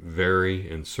can vary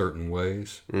in certain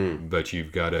ways, but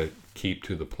you've got to keep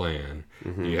to the plan.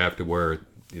 You have to wear,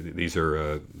 these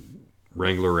are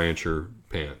Wrangler Rancher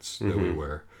pants that we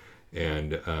wear,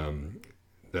 and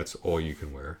that's all you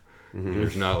can wear.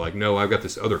 There's not like, no, I've got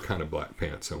this other kind of black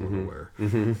pants I want to wear.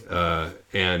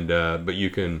 But you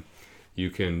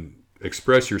can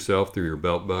express yourself through your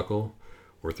belt buckle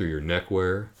or through your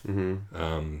neckwear.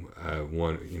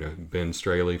 One, you know, Ben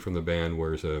Straley from the band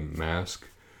wears a mask.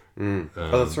 Oh,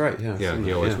 that's right. Yeah. Yeah,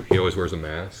 he always wears a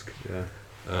mask. Yeah.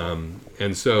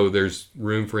 And so there's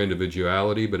room for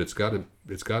individuality, but it's got to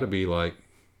be like,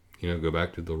 you know, go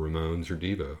back to the Ramones or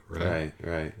Devo, right?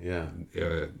 Right. Yeah.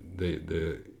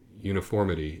 The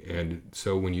uniformity. And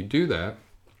so when you do that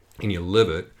and you live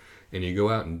it and you go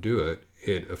out and do it,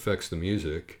 it affects the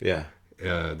music. Yeah.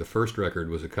 The first record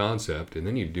was a concept, and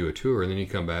then you do a tour, and then you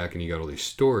come back and you got all these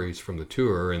stories from the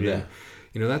tour, and then,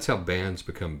 you know, that's how bands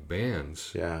become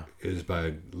bands. Yeah. Is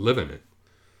by living it.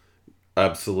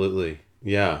 Absolutely.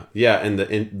 Yeah. Yeah. And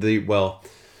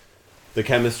the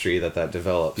chemistry that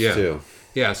develops too.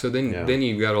 Yeah. So then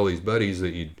you've got all these buddies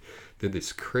that you did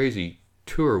this crazy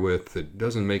tour with that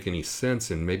doesn't make any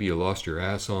sense, and maybe you lost your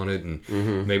ass on it,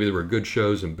 and maybe there were good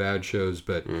shows and bad shows,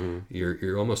 but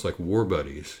you're almost like war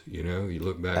buddies, you know. You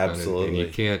look back on it and you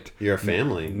can't, you're a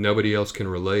family. Nobody else can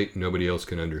relate, nobody else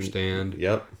can understand.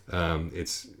 Yep. And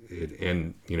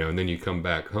you know, and then you come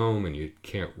back home and you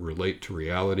can't relate to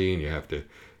reality, and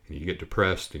you get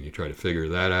depressed and you try to figure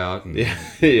that out, and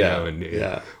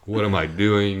what am I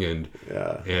doing,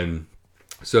 and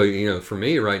so, you know, for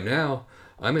me right now,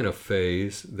 I'm in a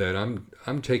phase that I'm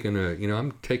taking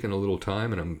a little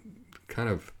time, and I'm kind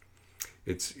of,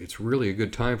 it's really a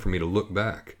good time for me to look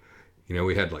back. You know,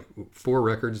 we had like 4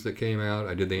 records that came out.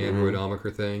 I did the Android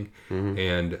Omicron thing,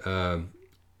 and I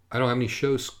don't have any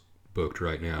shows booked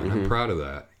right now, and I'm proud of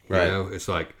that. Right. You know, it's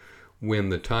like when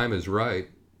the time is right,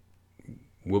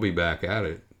 we'll be back at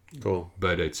it. Cool.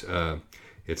 But it's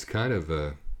kind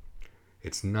of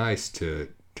it's nice to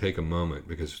take a moment,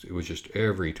 because it was just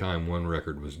every time one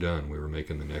record was done, we were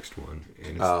making the next one,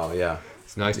 and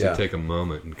it's nice to take a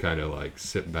moment and kind of like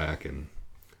sit back and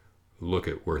look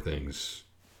at where things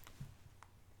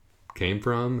came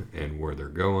from and where they're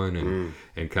going,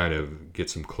 and kind of get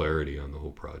some clarity on the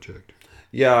whole project.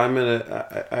 Yeah,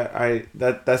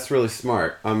 that's really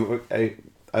smart. I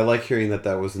like hearing that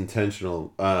was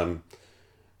intentional.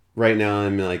 Right now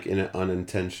I'm like in an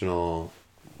unintentional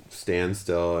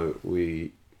standstill.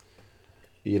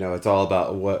 It's all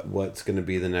about what's going to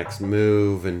be the next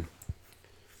move and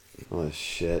all this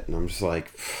shit, and I'm just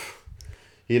like,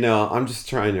 I'm just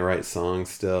trying to write songs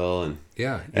still, and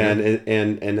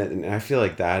and I feel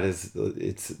like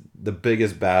it's the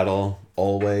biggest battle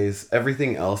always.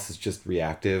 Everything else is just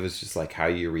reactive. It's just like how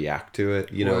you react to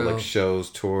it, like shows,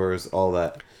 tours, all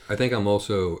that. I think I'm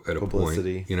also at a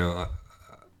publicity.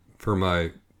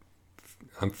 Point,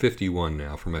 I'm 51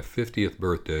 now. For my 50th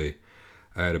birthday,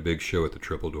 I had a big show at the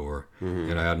Triple Door,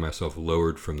 and I had myself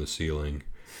lowered from the ceiling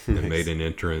and made an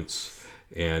entrance,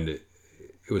 and it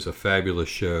was a fabulous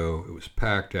show. It was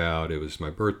packed out. It was my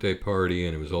birthday party,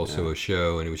 and it was also a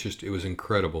show, and it was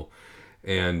incredible.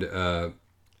 And I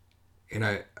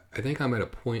think I'm at a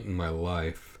point in my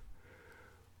life,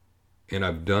 and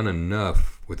I've done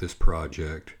enough with this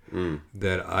project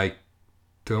that I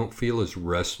don't feel as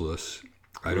restless.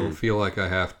 I don't feel like I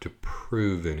have to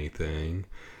prove anything,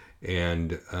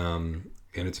 and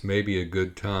it's maybe a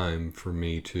good time for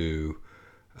me to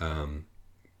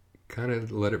kind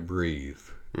of let it breathe,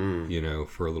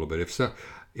 for a little bit.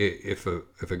 If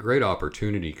a great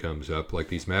opportunity comes up, like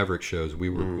these Maverick shows, we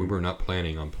were not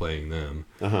planning on playing them,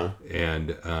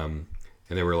 and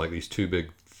there were like these two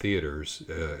big theaters,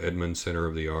 Edmonds Center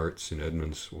of the Arts in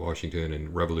Edmonds, Washington,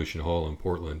 and Revolution Hall in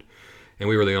Portland, and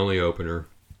we were the only opener,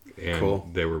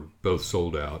 and they were both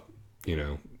sold out,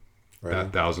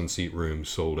 1,000-seat rooms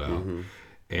sold out,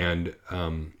 and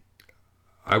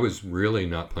I was really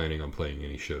not planning on playing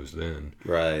any shows then,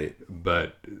 right?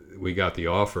 But we got the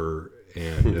offer,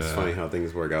 and it's funny how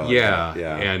things work out.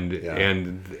 And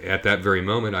at that very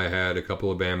moment, I had a couple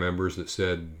of band members that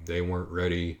said they weren't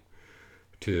ready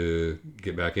to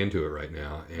get back into it right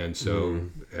now, and so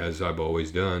as I've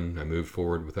always done, I moved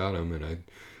forward without them, and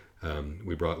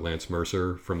we brought Lance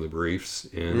Mercer from the Briefs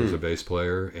in as a bass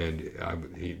player, and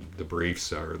the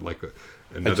Briefs are like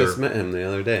another... I just met him the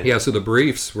other day. Yeah, so the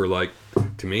Briefs were like,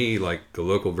 to me, like the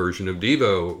local version of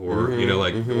Devo, or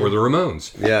or the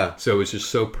Ramones. Yeah. So it was just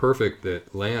so perfect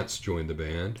that Lance joined the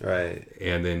band. Right.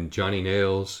 And then Johnny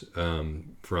Nails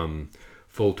from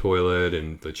Full Toilet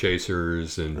and the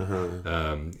Chasers,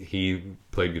 and he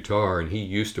played guitar, and he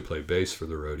used to play bass for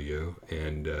the rodeo,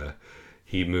 and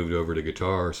he moved over to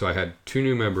guitar. So I had two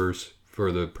new members for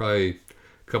probably a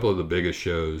couple of the biggest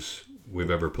shows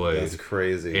we've ever played. That's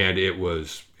crazy. And it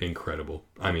was incredible.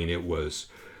 I mean,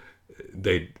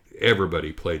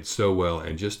 everybody played so well,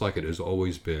 and just like it has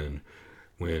always been,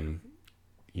 when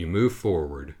you move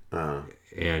forward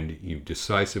and you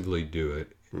decisively do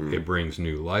it, it brings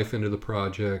new life into the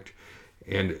project.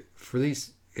 And for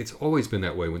these, it's always been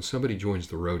that way. When somebody joins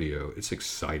the rodeo, it's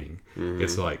exciting.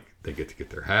 It's like they get to get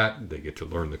their hat, they get to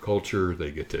learn the culture,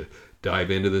 they get to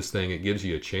dive into this thing. It gives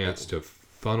you a chance to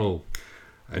funnel.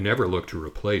 I never look to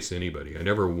replace anybody. I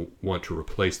never want to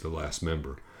replace the last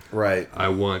member. Right. I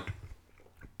want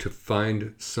to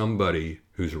find somebody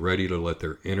who's ready to let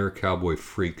their inner cowboy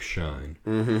freak shine.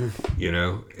 And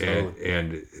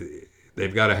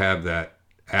they've got to have that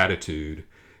attitude,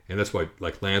 and that's why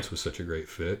like Lance was such a great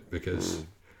fit, because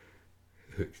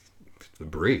the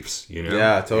Briefs,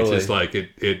 Yeah, totally. It's just like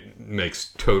it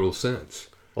makes total sense.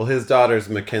 Well, his daughter's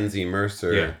Mackenzie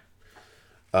Mercer.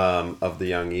 Of the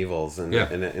Young Evils, and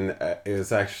it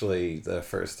was actually the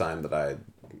first time that I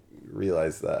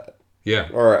realized that. Yeah.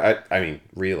 Or I mean,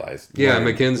 realized. Yeah, learned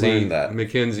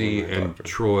Mackenzie and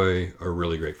Troy are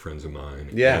really great friends of mine.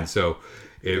 Yeah. And so,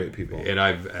 great people. And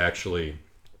I've actually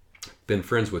been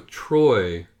friends with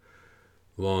Troy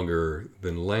longer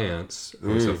than Lance. I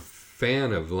was a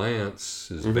fan of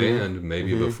Lance's band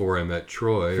maybe before I met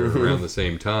Troy, or around the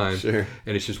same time. Sure.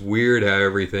 And it's just weird how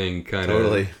everything kind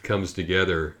of comes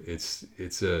together. It's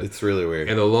really weird.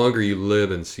 And the longer you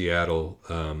live in Seattle,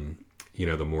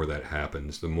 the more that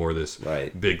happens. The more this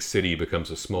big city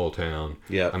becomes a small town.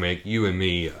 Yeah. I mean, you and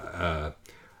me, I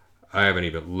haven't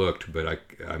even looked, but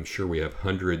I'm sure we have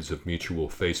hundreds of mutual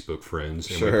Facebook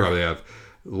friends, and we probably have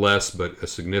less but a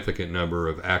significant number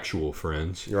of actual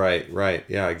friends. Right.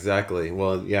 Yeah, exactly.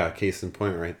 Well, yeah, case in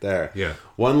point right there. Yeah.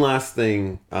 One last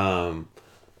thing.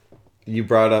 You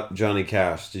brought up Johnny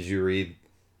Cash. Did you read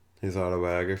his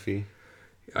autobiography?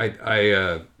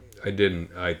 I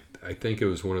didn't. I think it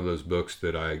was one of those books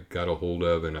that I got a hold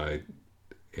of and I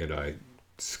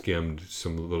skimmed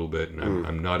some little bit,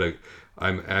 and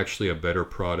I'm actually a better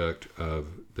product of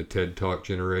the TED Talk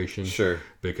generation. Sure.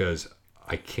 Because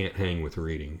I can't hang with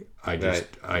reading. I just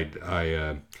I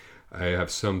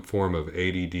have some form of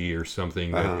ADD or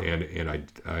something that,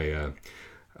 and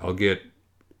I'll get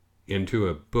into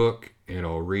a book and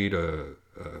I'll read a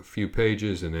few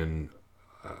pages and then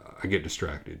I get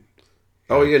distracted.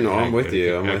 Oh, you know, I'm with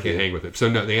you. I can't hang with it. So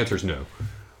no, the answer is no.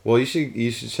 Well, you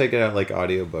should check it out like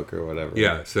audiobook or whatever.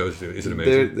 Yeah. So is it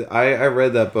amazing? I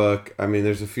read that book. I mean,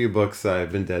 there's a few books that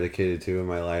I've been dedicated to in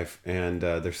my life, and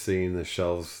they're sitting the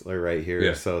shelves are right here.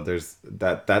 Yeah. So there's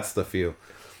that's the few.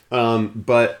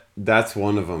 But that's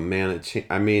one of them, man.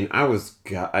 I mean, I was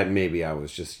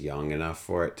just young enough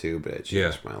for it too, but it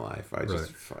changed my life. I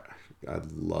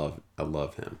love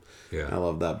him. Yeah. I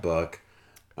love that book.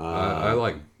 I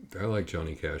like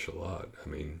Johnny Cash a lot. I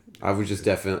mean, I would just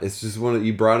definitely. It's just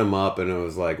you brought him up, and it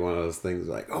was like one of those things.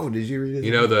 Like, oh, did you read it?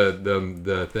 You know,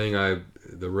 the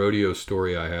rodeo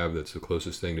story I have that's the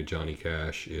closest thing to Johnny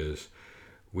Cash is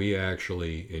we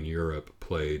actually in Europe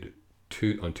played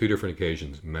on two different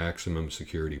occasions maximum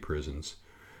security prisons.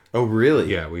 Oh,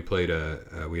 really? Yeah, we played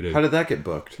How did that get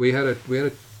booked? We had a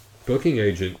booking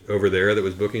agent over there that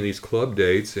was booking these club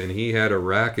dates, and he had a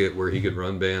racket where he could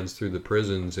run bands through the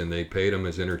prisons, and they paid him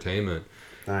as entertainment.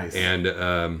 Nice. And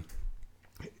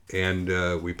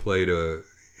we played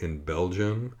in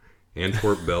Belgium,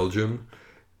 Antwerp, Belgium,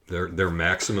 their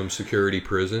maximum security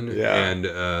prison.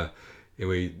 Yeah. And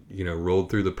we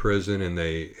rolled through the prison, and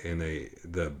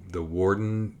the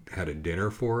warden had a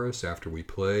dinner for us after we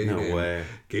played. No and way.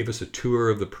 Gave us a tour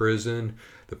of the prison.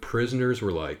 The prisoners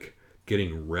were like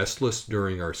getting restless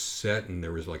during our set, and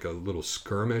there was like a little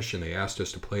skirmish, and they asked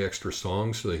us to play extra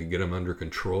songs so they could get them under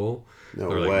control. No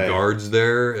there were way. like guards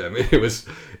there. I mean, it was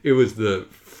the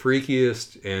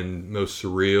freakiest and most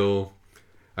surreal.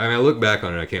 I mean, I look back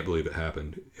on it, I can't believe it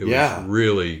happened. It was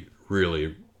really,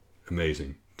 really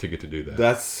amazing to get to do that.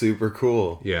 That's super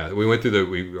cool. Yeah, we went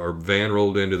through our van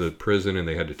rolled into the prison, and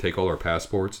they had to take all our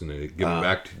passports, and they give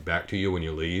them back to you when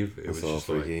you leave. It was just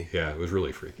freaky. Like, yeah, it was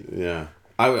really freaky. Yeah.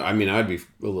 I mean, I'd be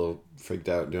a little freaked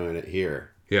out doing it here.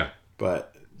 Yeah.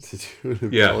 But to do it in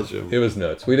Belgium. It was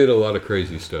nuts. We did a lot of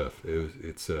crazy stuff.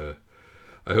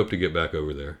 I hope to get back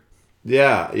over there.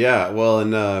 Yeah. Well,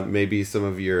 and maybe some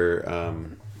of your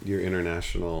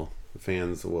international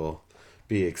fans will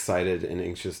be excited and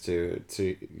anxious to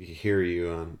hear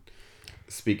you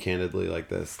speak candidly like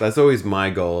this. That's always my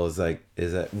goal. My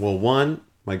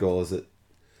goal is that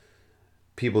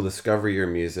people discover your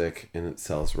music and it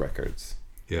sells records.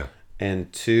 Yeah.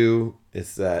 And two,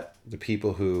 is that the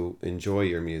people who enjoy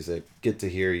your music get to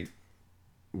hear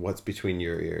what's between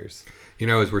your ears. You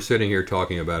know, as we're sitting here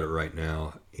talking about it right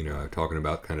now, talking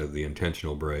about kind of the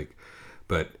intentional break,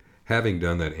 but having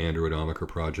done that Androidometer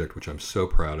project, which I'm so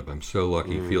proud of, I'm so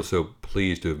lucky, feel so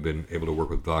pleased to have been able to work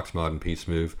with VoxMod and Peace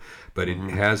Move, but it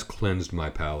has cleansed my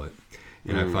palate.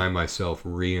 And I find myself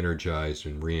re-energized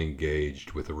and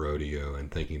re-engaged with the rodeo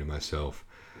and thinking to myself,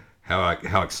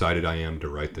 how excited I am to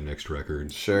write the next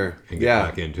record. Sure. And get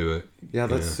back into it. Yeah,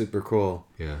 that's super cool.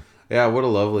 Yeah. Yeah, what a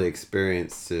lovely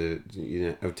experience to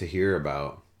hear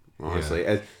about, honestly.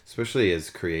 Yeah. Especially as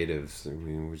creatives. I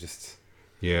mean, we're just...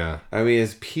 Yeah. I mean,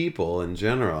 as people in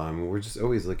general, I mean, we're just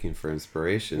always looking for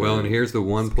inspiration. Well, and here's the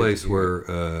one place where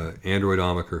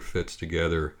Androidometer fits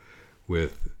together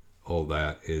with all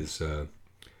that is... I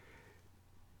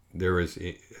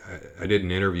did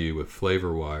an interview with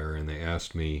FlavorWire, and they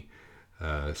asked me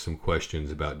some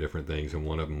questions about different things, and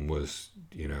one of them was,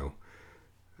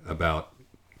 about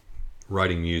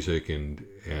writing music and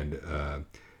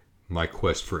my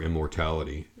quest for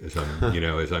immortality as I'm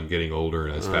as I'm getting older,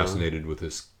 and I was fascinated with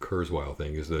this Kurzweil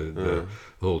thing. Is the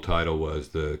whole title was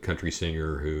The Country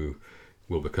Singer Who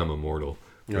Will Become Immortal.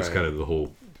 That's kind of the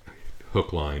whole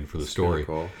hook line for the story.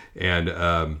 Cool.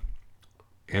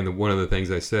 And one of the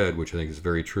things I said, which I think is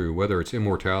very true, whether it's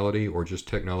immortality or just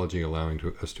technology allowing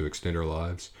us to extend our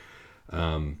lives,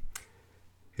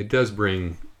 it does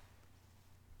bring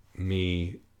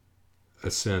me a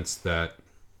sense that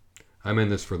I'm in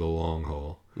this for the long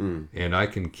haul. And I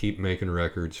can keep making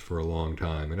records for a long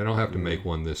time. And I don't have to make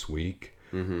one this week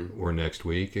or next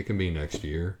week. It can be next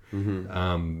year.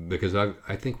 Because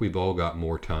I think we've all got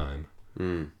more time.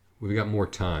 We've got more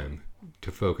time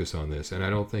to focus on this, and I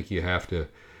don't think you have to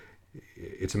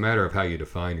it's a matter of how you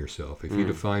define yourself. If you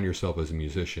define yourself as a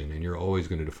musician, and you're always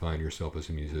going to define yourself as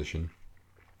a musician,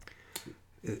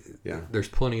 there's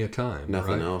plenty of time.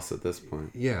 Nothing else at this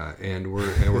point. Yeah, and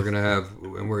we're gonna have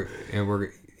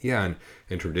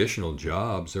and traditional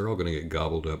jobs, they're all gonna get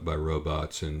gobbled up by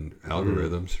robots and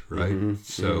algorithms, right?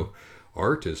 So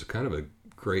art is kind of a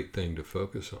great thing to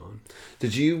focus on.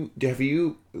 Have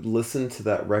you listened to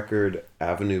that record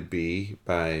Avenue B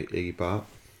by Iggy Pop?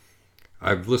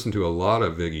 I've listened to a lot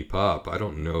of Iggy Pop. I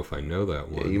don't know if I know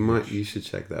that one. Yeah, you should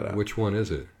check that out. Which one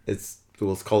is it? It's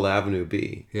called Avenue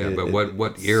B. Yeah, but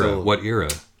what era? So, what era?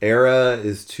 Era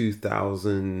is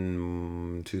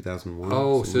 2000, 2001.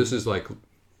 Oh, so this is like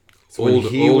old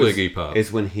Iggy Pop.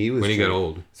 It's when he was when he got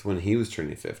old. It's when he was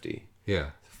turning 50.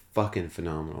 Yeah. Fucking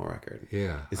phenomenal record.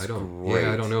 Yeah, it's I don't. great.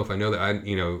 Yeah, I don't know if I know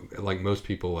that. Like most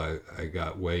people, I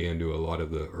got way into a lot of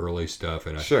the early stuff,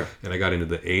 and I got into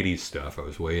the '80s stuff. I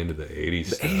was way into the '80s.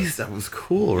 The stuff. '80s stuff was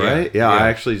cool, right? Yeah, I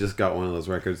actually just got one of those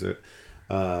records that,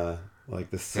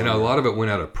 like this. And a lot of it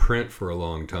went out of print for a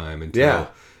long time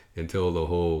until the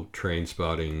whole Train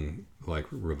Spotting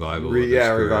revival.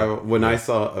 Revival. When I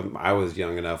saw, I was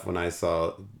young enough when I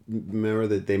saw. Remember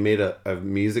that they made a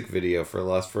music video for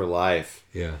Lust for Life.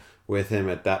 Yeah. With him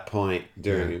at that point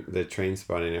during the Train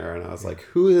Spotting era, and I was like,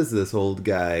 "Who is this old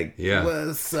guy? Yeah, well,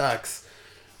 this sucks."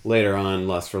 Later on,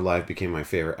 Lust for Life became my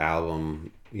favorite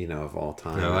album, of all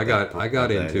time. No, I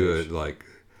got into it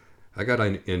I got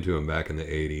into him back in the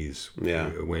 '80s. Yeah,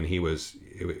 when he was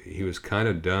kind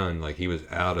of done, like he was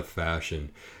out of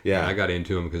fashion. Yeah, and I got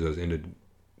into him because I was into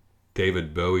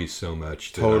David Bowie so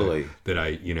much. That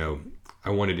I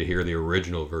wanted to hear the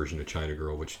original version of China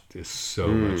Girl, which is so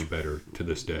much better to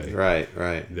this day. Right.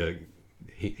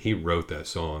 He wrote that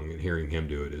song, and hearing him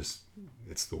do it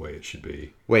it's the way it should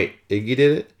be. Wait, Iggy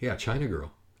did it? Yeah, China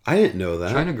Girl. I didn't know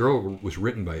that. China Girl was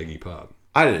written by Iggy Pop.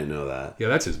 I didn't know that. Yeah,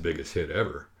 that's his biggest hit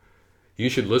ever. You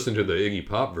should listen to the Iggy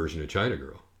Pop version of China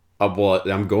Girl. Well,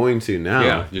 I'm going to now.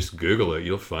 Yeah, just Google it.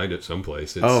 You'll find it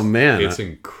someplace. Oh, man. It's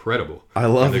incredible. I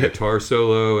love it. The guitar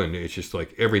solo, and it's just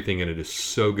like everything in it is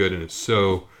so good, and it's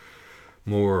so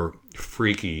more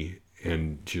freaky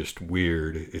and just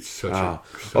weird. It's such a...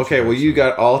 Okay,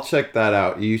 well, I'll check that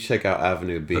out. You check out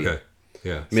Avenue B. Okay,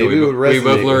 yeah. Maybe so it would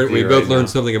resonate we both learned now.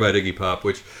 something about Iggy Pop,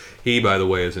 which he, by the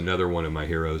way, is another one of my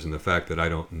heroes, and the fact that I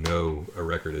don't know a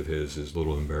record of his is a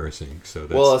little embarrassing. So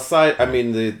that's, I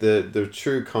mean, the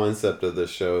true concept of the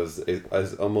show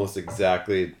is almost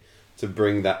exactly to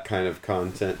bring that kind of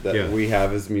content that we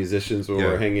have as musicians when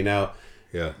we're hanging out.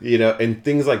 Yeah. And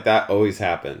things like that always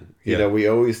happen. We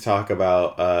always talk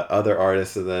about other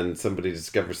artists, and then somebody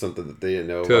discovers something that they didn't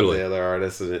know about the other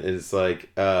artists, and it's like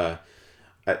the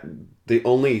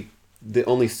only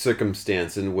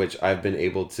circumstance in which I've been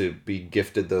able to be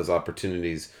gifted those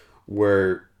opportunities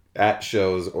were at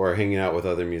shows or hanging out with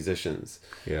other musicians.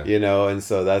 Yeah. And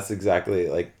so that's exactly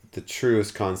like the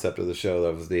truest concept of the show.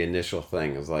 That was the initial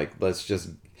thing. It was like,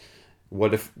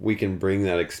 what if we can bring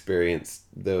that experience,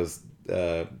 those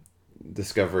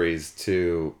discoveries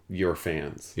to your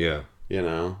fans? Yeah.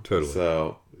 Totally.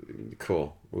 So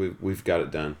cool. We've got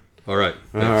it done. All right.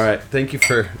 Thanks. All right. Thank you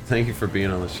for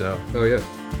being on the show. Oh yeah.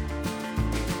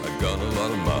 I've gone a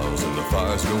lot of miles and the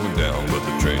fire's going down, but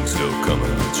the train's still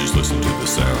coming. Just listen to the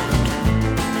sound.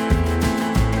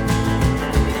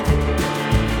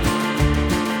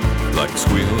 Like the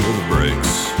squeal of the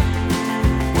brakes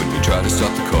when you try to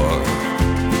stop the car.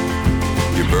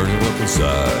 You're burning up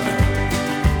inside,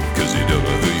 'cause you don't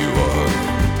know who you are.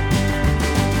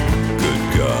 Good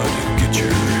God, get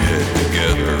your head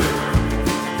together.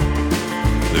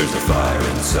 There's a fire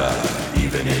inside,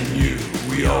 even in you.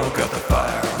 We all got the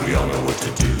fire, we all know what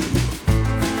to do.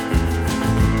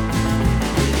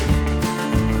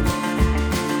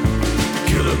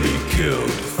 Kill or be killed,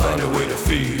 find a way to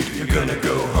feed. You're gonna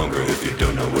go hungry if you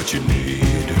don't know what you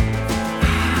need.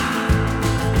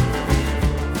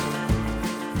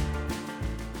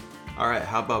 All right,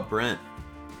 how about Brent?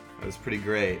 That was pretty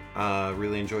great.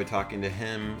 Really enjoyed talking to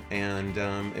him. And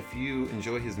if you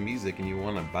enjoy his music and you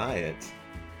want to buy it,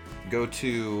 go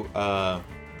to the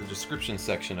description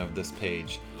section of this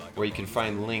page, where you can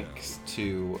find links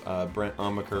to Brent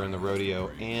Amaker and the Rodeo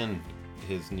and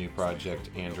his new project,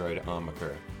 Android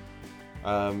Amaker.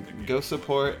 Go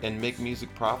support and make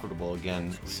music profitable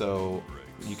again, so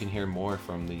you can hear more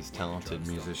from these talented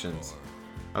musicians.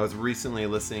 I was recently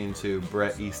listening to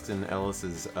Bret Easton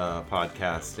Ellis's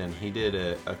podcast, and he did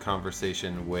a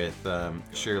conversation with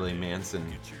Shirley Manson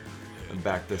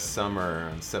back this summer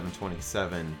on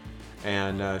 727.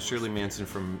 And Shirley Manson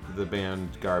from the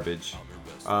band Garbage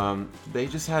They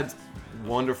just had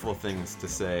wonderful things to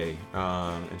say,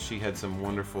 and she had some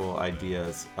wonderful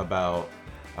ideas about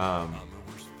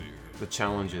the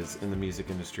challenges in the music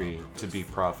industry to be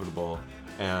profitable,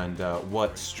 and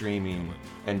what streaming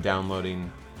and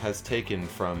downloading has taken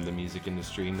from the music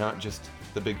industry, not just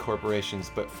the big corporations,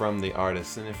 but from the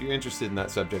artists. And if you're interested in that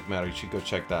subject matter, you should go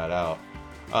check that out.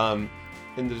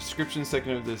 In the description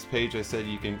section of this page, I said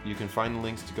you can find the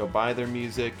links to go buy their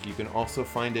music. You can also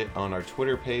find it on our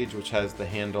Twitter page, which has the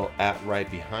handle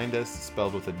 @RightBehindUs,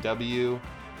 spelled with a W.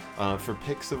 For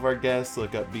pics of our guests,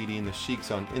 look up Beatty and the Sheiks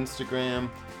on Instagram.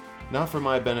 Not for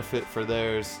my benefit, for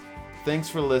theirs. Thanks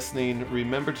for listening.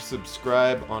 Remember to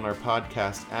subscribe on our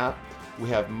podcast app. We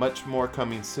have much more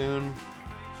coming soon.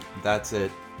 That's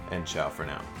it, and ciao for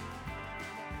now.